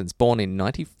of The Simpsons, born in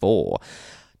 94.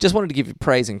 Just wanted to give you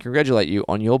praise and congratulate you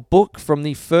on your book. From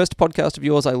the first podcast of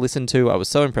yours I listened to, I was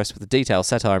so impressed with the detail,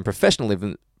 satire, and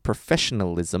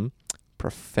professionalism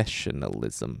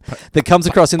that comes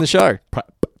across in the show.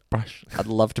 I'd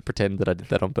love to pretend that I did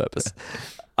that on purpose.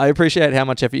 I appreciate how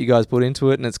much effort you guys put into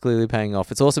it, and it's clearly paying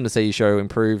off. It's awesome to see your show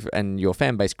improve and your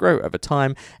fan base grow over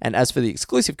time. And as for the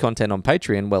exclusive content on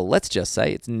Patreon, well, let's just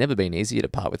say it's never been easier to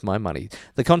part with my money.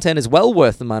 The content is well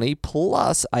worth the money,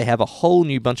 plus I have a whole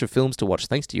new bunch of films to watch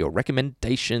thanks to your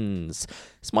recommendations.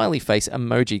 Smiley face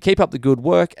emoji. Keep up the good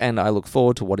work, and I look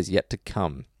forward to what is yet to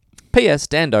come. P.S.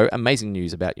 Dando, amazing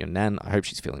news about your nan. I hope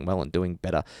she's feeling well and doing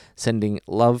better. Sending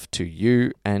love to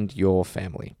you and your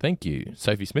family. Thank you.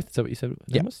 Sophie Smith, is that what you said?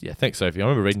 Yeah. Yeah, thanks, Sophie. I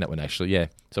remember reading that one, actually, yeah.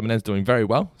 So my nan's doing very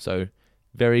well, so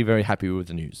very, very happy with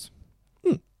the news.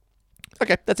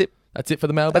 Okay, that's it. That's it for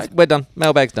the mailbag? We're done.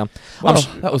 Mailbag's done. Well,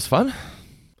 that was fun.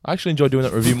 I actually enjoyed doing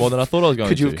that review more than I thought I was going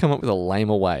to. Could you have come up with a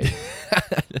lamer way?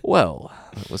 Well,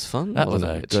 that was fun. That was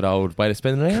a good old way to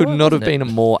spend an hour. Could not have been a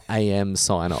more AM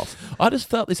sign-off. I just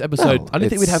felt this episode, I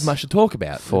didn't think we'd have much to talk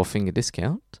about. Four Finger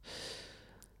Discount.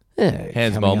 Yeah,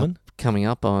 Hans Molman. Coming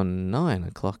up on 9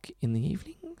 o'clock in the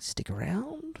evening. stick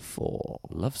around for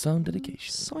Love song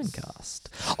dedication. Songcast.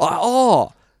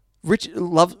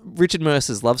 Richard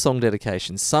Mercer's love song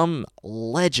dedication. Some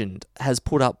legend has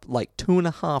put up like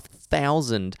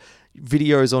 2,500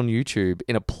 videos on YouTube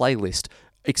in a playlist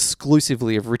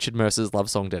exclusively of Richard Mercer's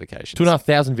love song dedications.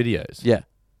 2,500 videos. Yeah.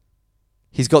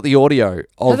 He's got the audio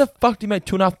How of... the fuck do you make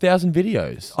 2,500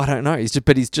 videos? I don't know. He's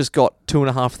just got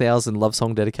 2,500 love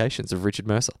song dedications of Richard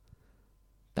Mercer.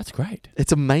 That's great.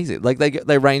 It's amazing. Like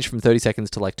they range from 30 seconds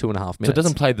to like 2.5 minutes. So it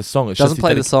doesn't play the song. It doesn't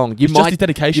play the song. It's just his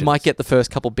dedications. You might get the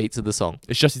first couple beats of the song.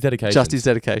 It's just his dedications. Just his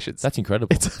dedications. That's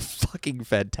incredible. It's fucking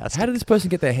fantastic. How did this person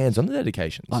get their hands on the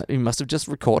dedications? He must have just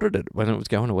recorded it when it was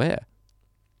going to air.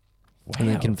 Wow. And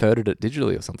then converted it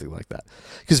digitally or something like that.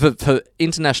 Because for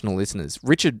international listeners,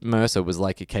 Richard Mercer was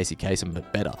like a Casey Kasem,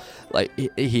 but better. Like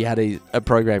he had a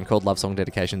program called Love Song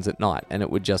Dedications at Night, and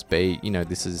it would just be,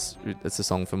 it's a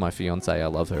song for my fiance. I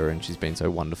love her, and she's been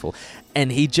so wonderful.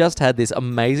 And he just had this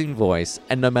amazing voice,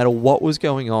 and no matter what was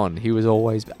going on, he was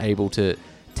always able to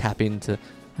tap into.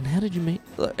 And how did you meet?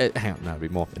 Hang on, no, it'd be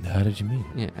more. And how did you meet?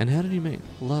 Yeah, and how did you meet?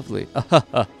 Lovely.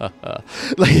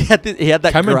 Like he had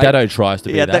that. Cameron great, Daddo tries to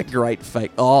be He had that. that great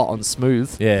fake. On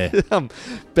Smooth. Yeah.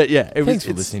 But yeah, Thanks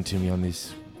for listening to me on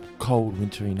this cold,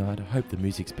 wintry night. I hope the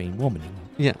music's been warming you up.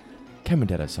 Yeah. Cameron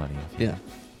Daddo signing off. Yeah.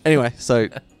 Anyway, so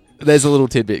there's a little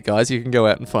tidbit, guys. You can go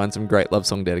out and find some great love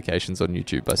song dedications on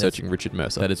YouTube by searching Richard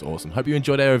Mercer. That is awesome. Hope you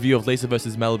enjoyed our review of Lisa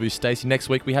vs. Malibu Stacy. Next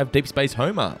week we have Deep Space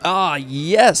Homer.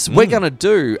 Yes. We're going to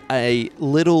do a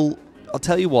little... I'll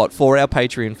tell you what, for our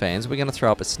Patreon fans, we're going to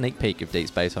throw up a sneak peek of Deep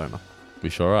Space Homer. We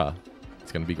sure are.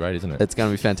 It's going to be great, isn't it? It's going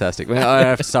to be fantastic. I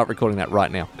have to start recording that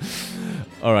right now.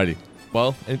 Alrighty.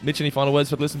 Well, Mitch, any final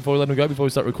words for the listener before we let them go, before we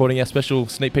start recording our special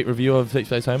sneak peek review of Deep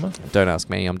Space Homer? Don't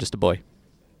ask me. I'm just a boy.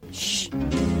 Shh.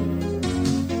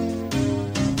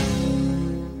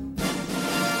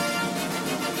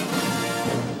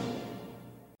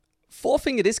 Four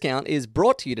Finger Discount is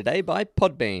brought to you today by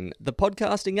Podbean, the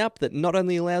podcasting app that not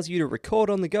only allows you to record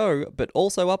on the go, but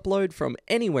also upload from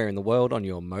anywhere in the world on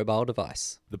your mobile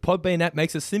device. The Podbean app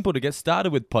makes it simple to get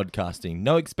started with podcasting.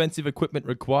 No expensive equipment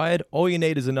required. All you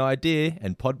need is an idea,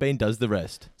 and Podbean does the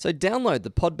rest. So download the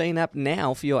Podbean app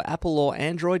now for your Apple or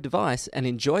Android device and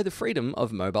enjoy the freedom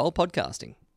of mobile podcasting.